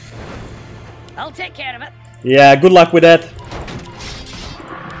 I'll take care of it. Yeah, good luck with that.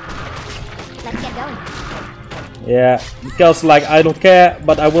 Let's get going. Yeah, because like I don't care,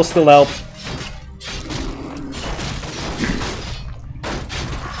 but I will still help.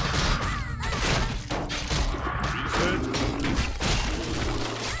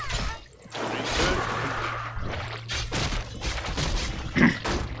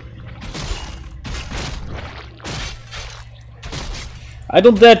 I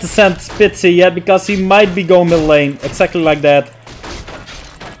don't dare to send Spitzy yet because he might be going mid lane. Exactly like that.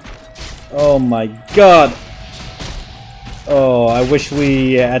 Oh my god. Oh, I wish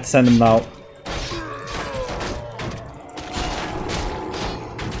we had sent him now.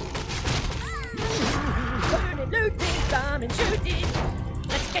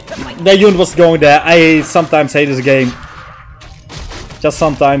 That unit was going there. I sometimes hate this game. Just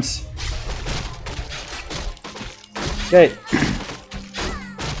sometimes. Okay.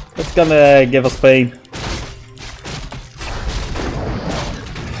 It's gonna give us pain.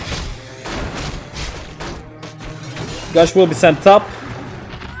 Gush will be sent up.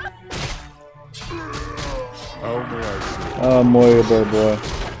 Oh, boy, boy.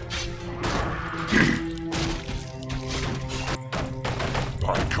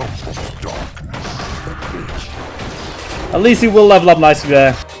 I come from the darkness. At least he will level up nicely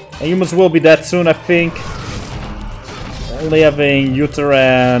there. And humans will be dead soon, I think. Only having Uther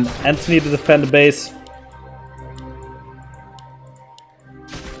and Anthony to defend the base.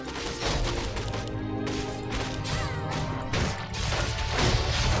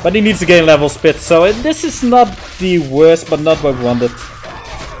 But he needs to gain level spit, so this is not the worst, but not what we wanted.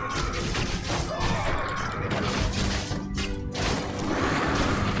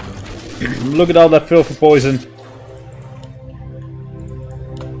 Look at all that filthy poison.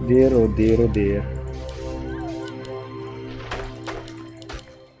 Dear, oh dear, oh dear.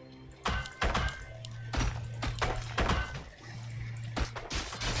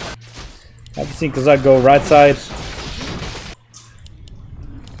 I've seen Kazak go right side.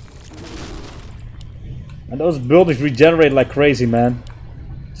 And those buildings regenerate like crazy, man.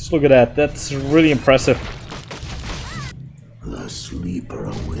 Just look at that. That's really impressive. The sleeper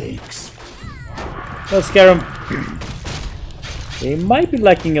awakes. Let's scare him. He might be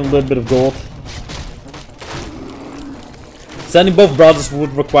lacking a little bit of gold. Sending both brothers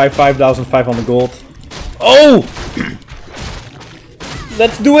would require 5,500 gold. Oh!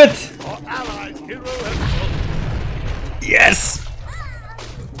 Let's do it! Yes!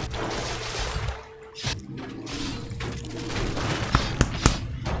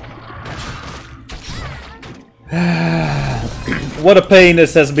 What a pain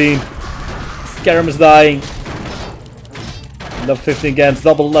this has been. Scarum is dying. Level 15 against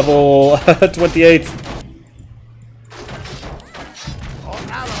double level 28. Our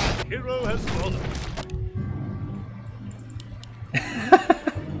allied hero has fallen.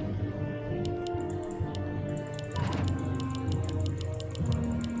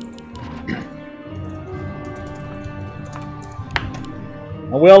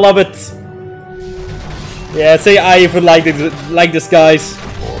 And we all love it. Yeah, say I if you like this, guys.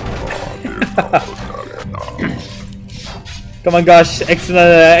 Come on, gosh,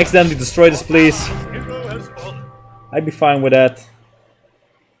 accidentally destroy this, please. I'd be fine with that.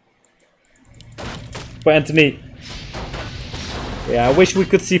 For Anthony. Yeah, I wish we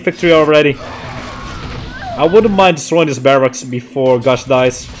could see victory already. I wouldn't mind destroying this barracks before Gosh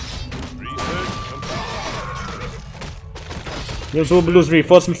dies. Units will be losing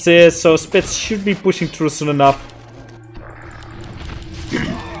reinforcements here, so Spitz should be pushing through soon enough.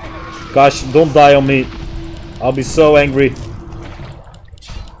 Gosh, don't die on me. I'll be so angry.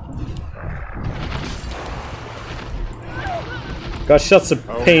 Gosh, that's a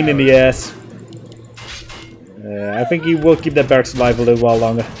pain in the ass. I think he will keep that barracks alive a little while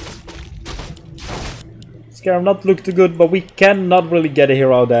longer. Scarab not look too good, but we cannot really get a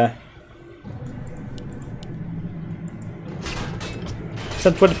hero there.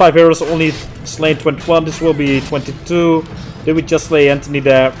 Sent 25 heroes, only slain 21. This will be 22. Did we just slay Anthony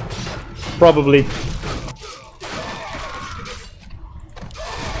there? Probably.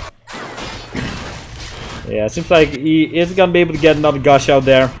 Yeah, seems like he is gonna be able to get another Gush out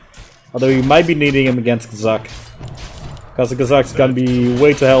there. Although he might be needing him against Kazak. Because the Kazak's gonna be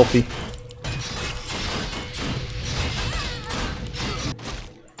way too healthy.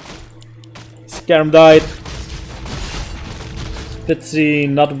 Scarum died. Spitzy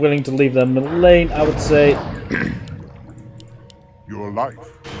not willing to leave them in the lane, I would say. Your life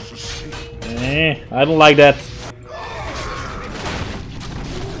is a stake. I don't like that.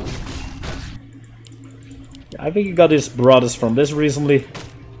 I think he got his brothers from this recently.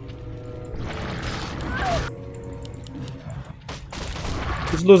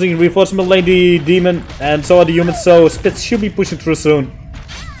 He's losing reinforcement lane, the demon, and so are the humans, so Spitz should be pushing through soon.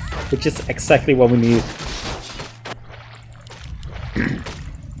 Which is exactly what we need.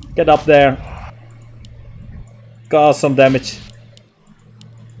 Get up there. Cause some damage.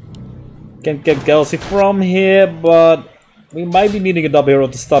 Can't get Galaxy from here, but we might be needing a double hero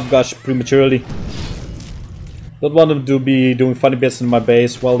to stop Gush prematurely. Don't want him to be doing funny bits in my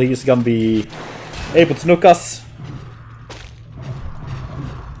base while he's gonna be able to nuke us.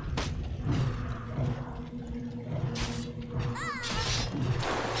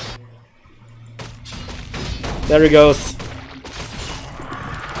 There he goes.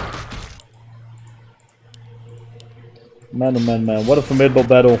 Man, oh man, man, what a formidable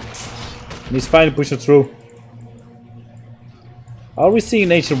battle. And he's finally pushing through. Are we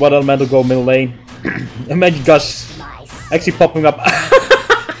seeing Ancient Water Elemental go middle lane? Imagine Gush actually popping up.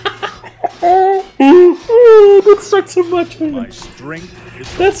 That sucks so much, man. My strength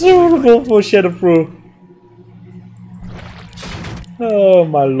is That's horrible for Shadow Pro. Oh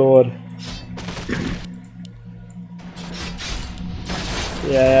my lord.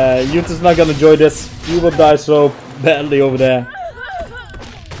 Yeah, Yuta's not gonna enjoy this. He will die so badly over there.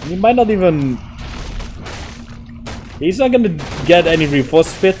 He might not even... He's not gonna get any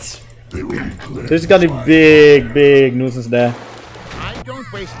reinforced spits. There's gonna be big nuisance there.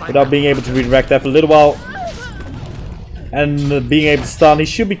 Without being able to redirect that for a little while. And being able to stun, he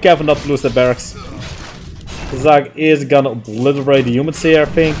should be careful not to lose the barracks. Zag is gonna obliterate the humans here, I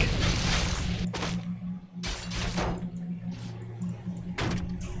think.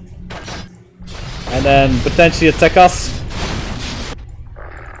 And then potentially attack us.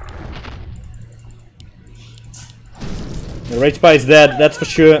 The Rage Pie is dead, that's for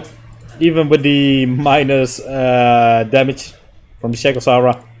sure. Even with the minus damage from the Shackles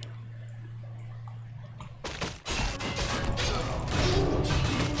Aura.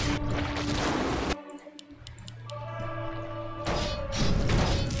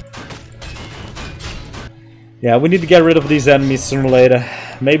 Yeah, we need to get rid of these enemies sooner or later.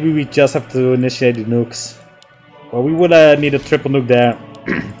 Maybe we just have to initiate the nukes. Well, we would need a triple nuke there.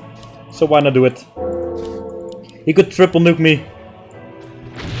 So why not do it? He could triple nuke me.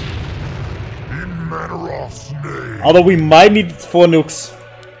 Although we might need 4 nukes.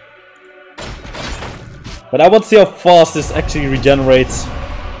 But I want to see how fast this actually regenerates.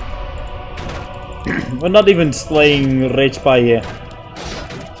 We're not even slaying Rage Pie here.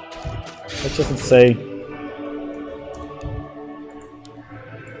 That's just insane.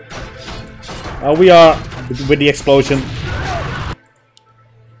 We are with the explosion.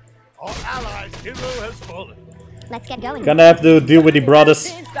 Our allies' hero has fallen. Let's get going. Gonna have to deal with the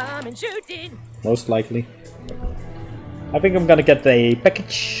brothers. Most likely. I think I'm gonna get a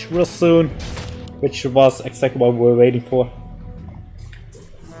package real soon. Which was exactly what we were waiting for.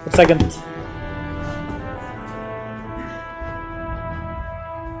 1 second.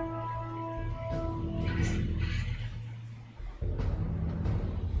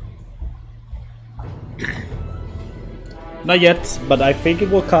 Not yet, but I think it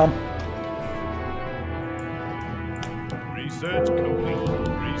will come. Research complete.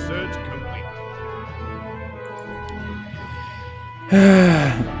 Research complete.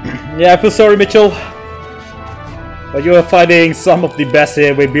 Yeah, I feel sorry, Mitchell. But you are fighting some of the best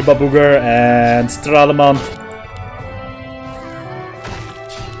here with Biba Booger and Straleman.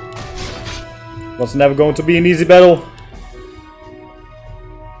 Was never going to be an easy battle.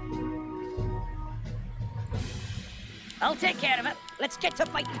 I'll take care of it. Let's get to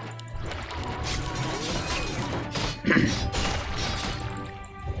fighting.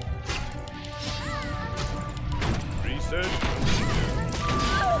 Research.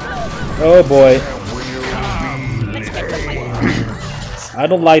 Oh boy. Let's get to fighting. I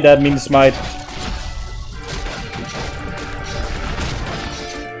don't like that mean smite.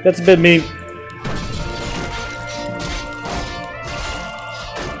 That's a bit mean.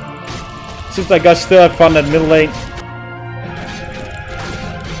 Seems like I still have fun at middle lane.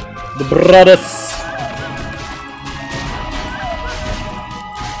 The brothers.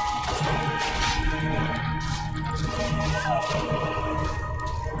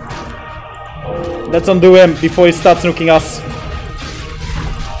 Let's undo him before he starts nuking us.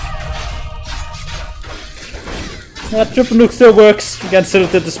 Triple nuke still works against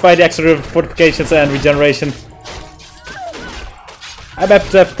Citadel despite the extra fortifications and regeneration. I'm happy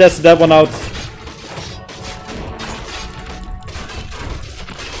to have tested that one out.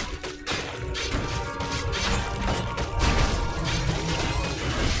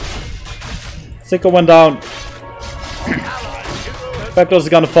 Sicko went down. Pectos is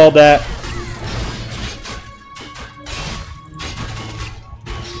gonna fall there.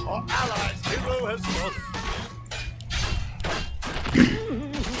 Our allies' hero has fallen.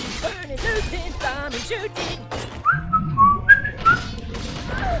 Burning, looting, bombing, shooting.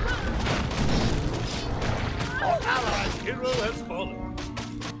 Our allies' hero has fallen.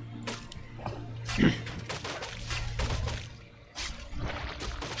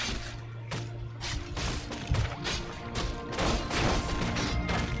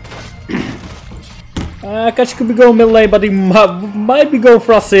 Akashi could be going mid lane, but he might be going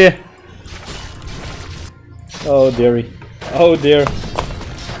for us here. Oh dearie. Oh dear.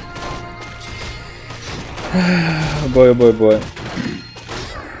 Boy, oh boy, boy.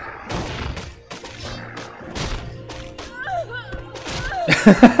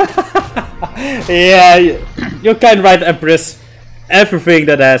 Yeah, you're kind of right, Empress. Everything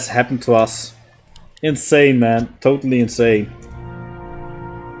that has happened to us. Insane, man. Totally insane.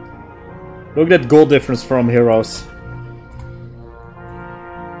 Look at that goal difference from heroes.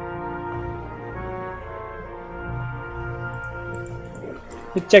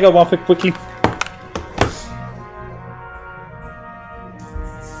 Let's check out one thing quickly.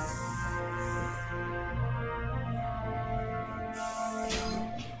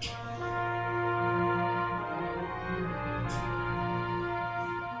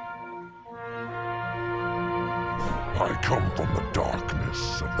 I come from the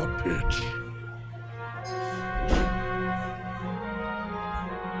darkness of the pit.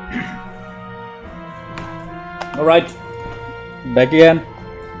 Alright. Back again.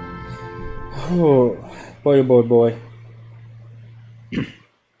 Oh boy, oh boy, boy.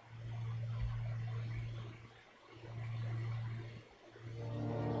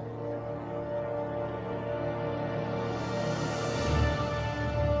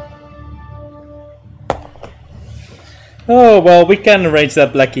 Oh well, we can arrange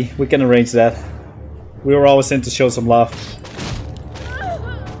that, Blackie. We can arrange that. We were always in to show some love.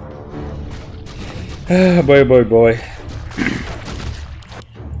 Boy, boy, boy.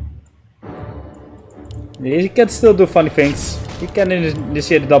 He can still do funny things. He can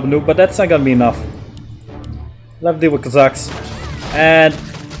initiate a double nuke, but that's not gonna be enough. We'll have to deal with Kazakhs. And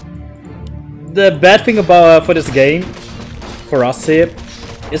the bad thing about for this game, for us here,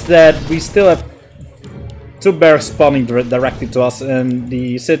 is that we still have two bears spawning directly to us, and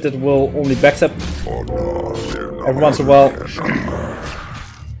the Citadel will only backstep every once in a while.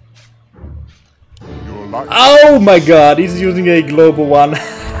 Oh my god, he's using a global one.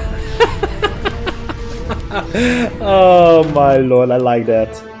 Oh my lord, I like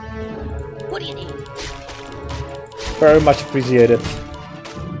that. What do you need? Very much appreciated.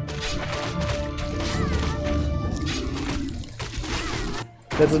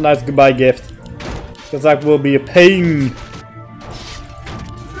 That's a nice goodbye gift. Because that will be a pain.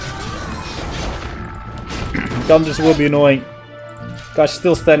 Gunders will be annoying. Gosh,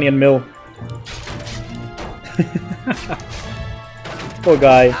 still standing in mill. Poor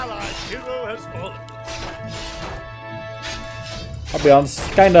guy. I'll be honest,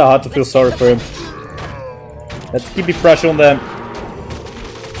 it's kinda hard to feel sorry for him. Let's keep the pressure on them.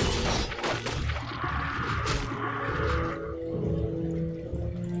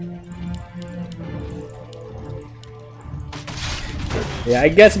 Yeah, I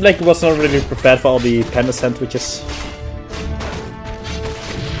guess Blackie was not really prepared for all the panda sandwiches.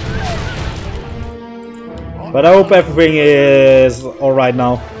 But I hope everything is alright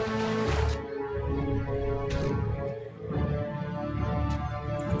now.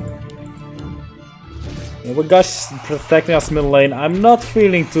 Yeah, with Gush protecting us middle lane, I'm not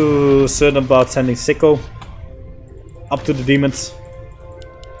feeling too certain about sending Sicko up to the demons.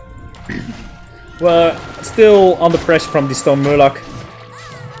 We're still under pressure from the Stone Murloc.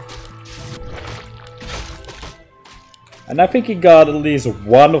 And I think he got at least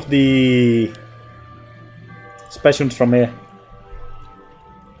one of the specials from here.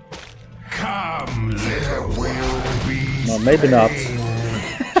 Come, there will be. No, maybe not.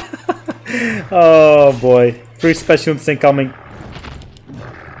 Oh boy, 3 specials incoming.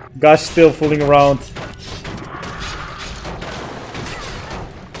 Gosh, still fooling around.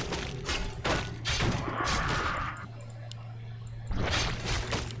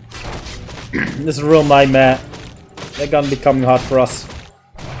 This is a real nightmare. They're gonna be coming hard for us.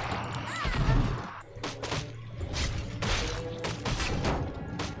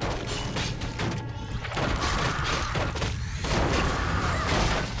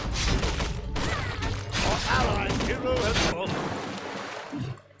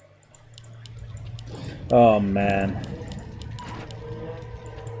 Oh man.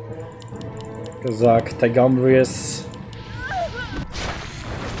 Kazakh, Tigandrius,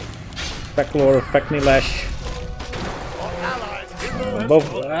 Fecklor, Feknilash.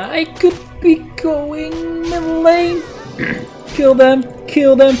 Both. I could be going middle lane. Kill them,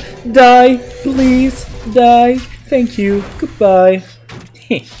 die, please, die. Thank you, goodbye.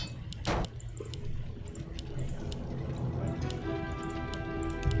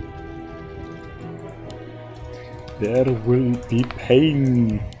 There will be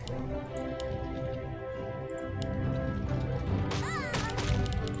pain.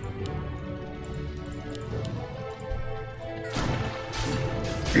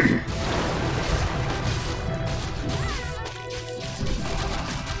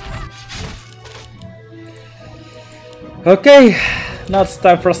 Okay, now it's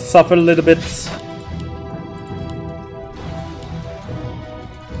time for us to suffer a little bit.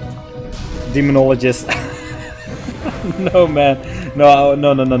 Demonologist. No man, no.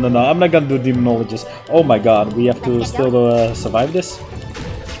 I'm not gonna do demonologist. Oh my god, we have to still survive this.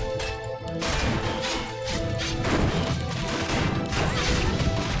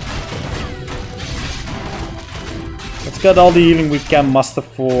 Let's get all the healing we can muster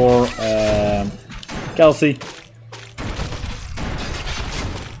for Kelsey.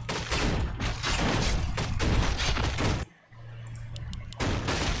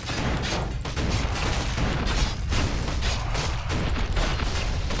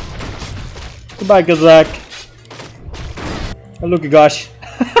 Goodbye, Kazak. Oh, look, gosh.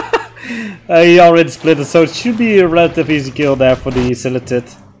 He already split it, so it should be a relative easy kill there for the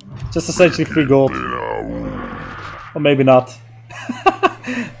Silicate. Just essentially 3 gold. Or maybe not.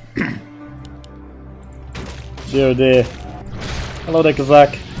 Dear, dear. Hello there,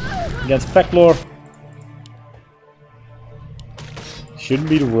 Kazak. Against Pecklor. Shouldn't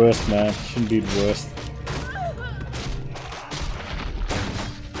be the worst, man. Shouldn't be the worst.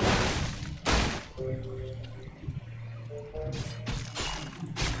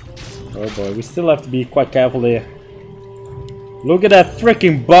 Oh boy, we still have to be quite careful here. Look at that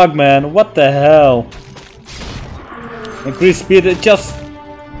freaking bug, man. What the hell? Increase speed, it just...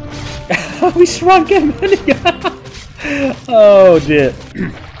 we shrunk him! Oh dear.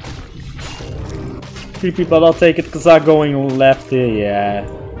 3 people, I'll take it because I'm going left here. Yeah,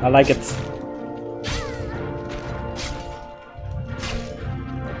 I like it.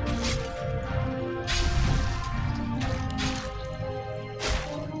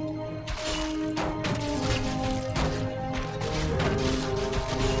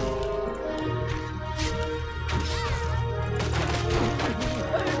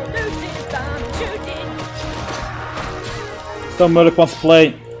 So Murdoch wants to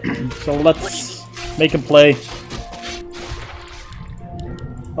play, so let's make him play.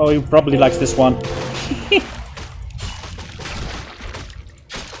 Oh, he probably likes this one.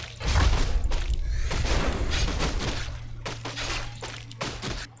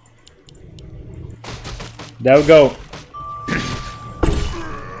 There we go.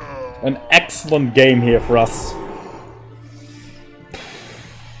 An excellent game here for us.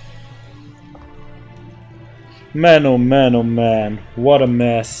 Man, oh man, oh man. What a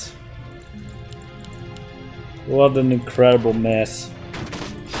mess. What an incredible mess.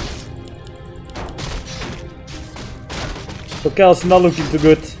 Bokel's not looking too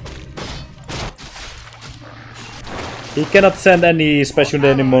good. He cannot send any special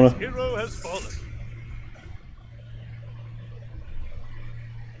anymore. Hero has fallen.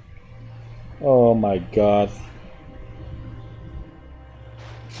 Oh my god.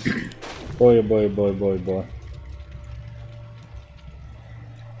 Boy, oh boy, boy, boy, boy.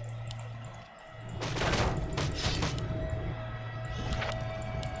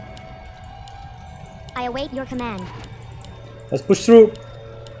 I await your command. Let's push through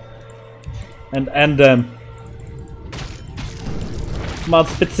and end them. Come on,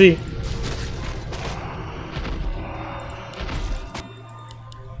 Spitzy.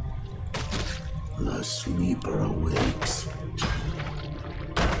 The sleeper awakes.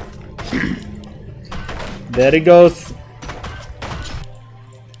 There he goes.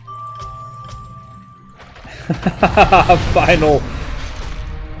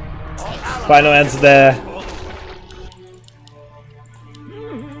 Final answer there.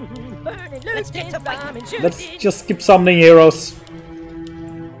 Let's just keep summoning heroes.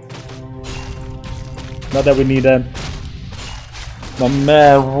 Not that we need them. But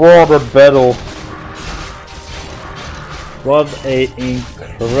man, what a battle. What a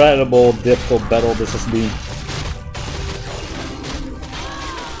incredible difficult battle this has been.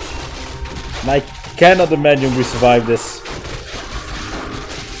 And I cannot imagine we survived this.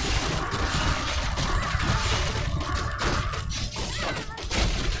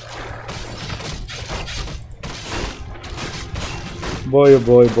 Boy, oh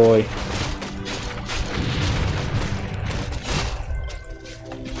boy, boy.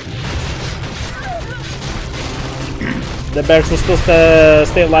 The barracks will still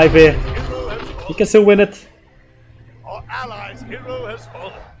stay alive here. You can still win it. Our allies' hero has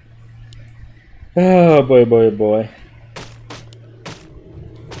fallen. Oh boy, boy, boy.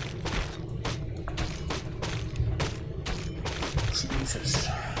 Jesus.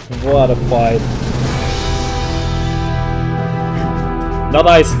 What a fight. Not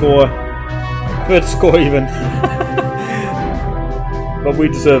high score. Third score even. But we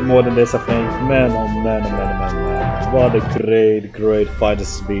deserve more than this, I think. Man, oh man, oh man, oh man, oh man. What a great fight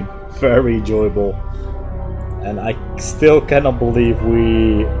this has been. Very enjoyable. And I still cannot believe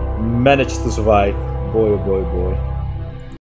we managed to survive. Boy, oh boy, oh boy.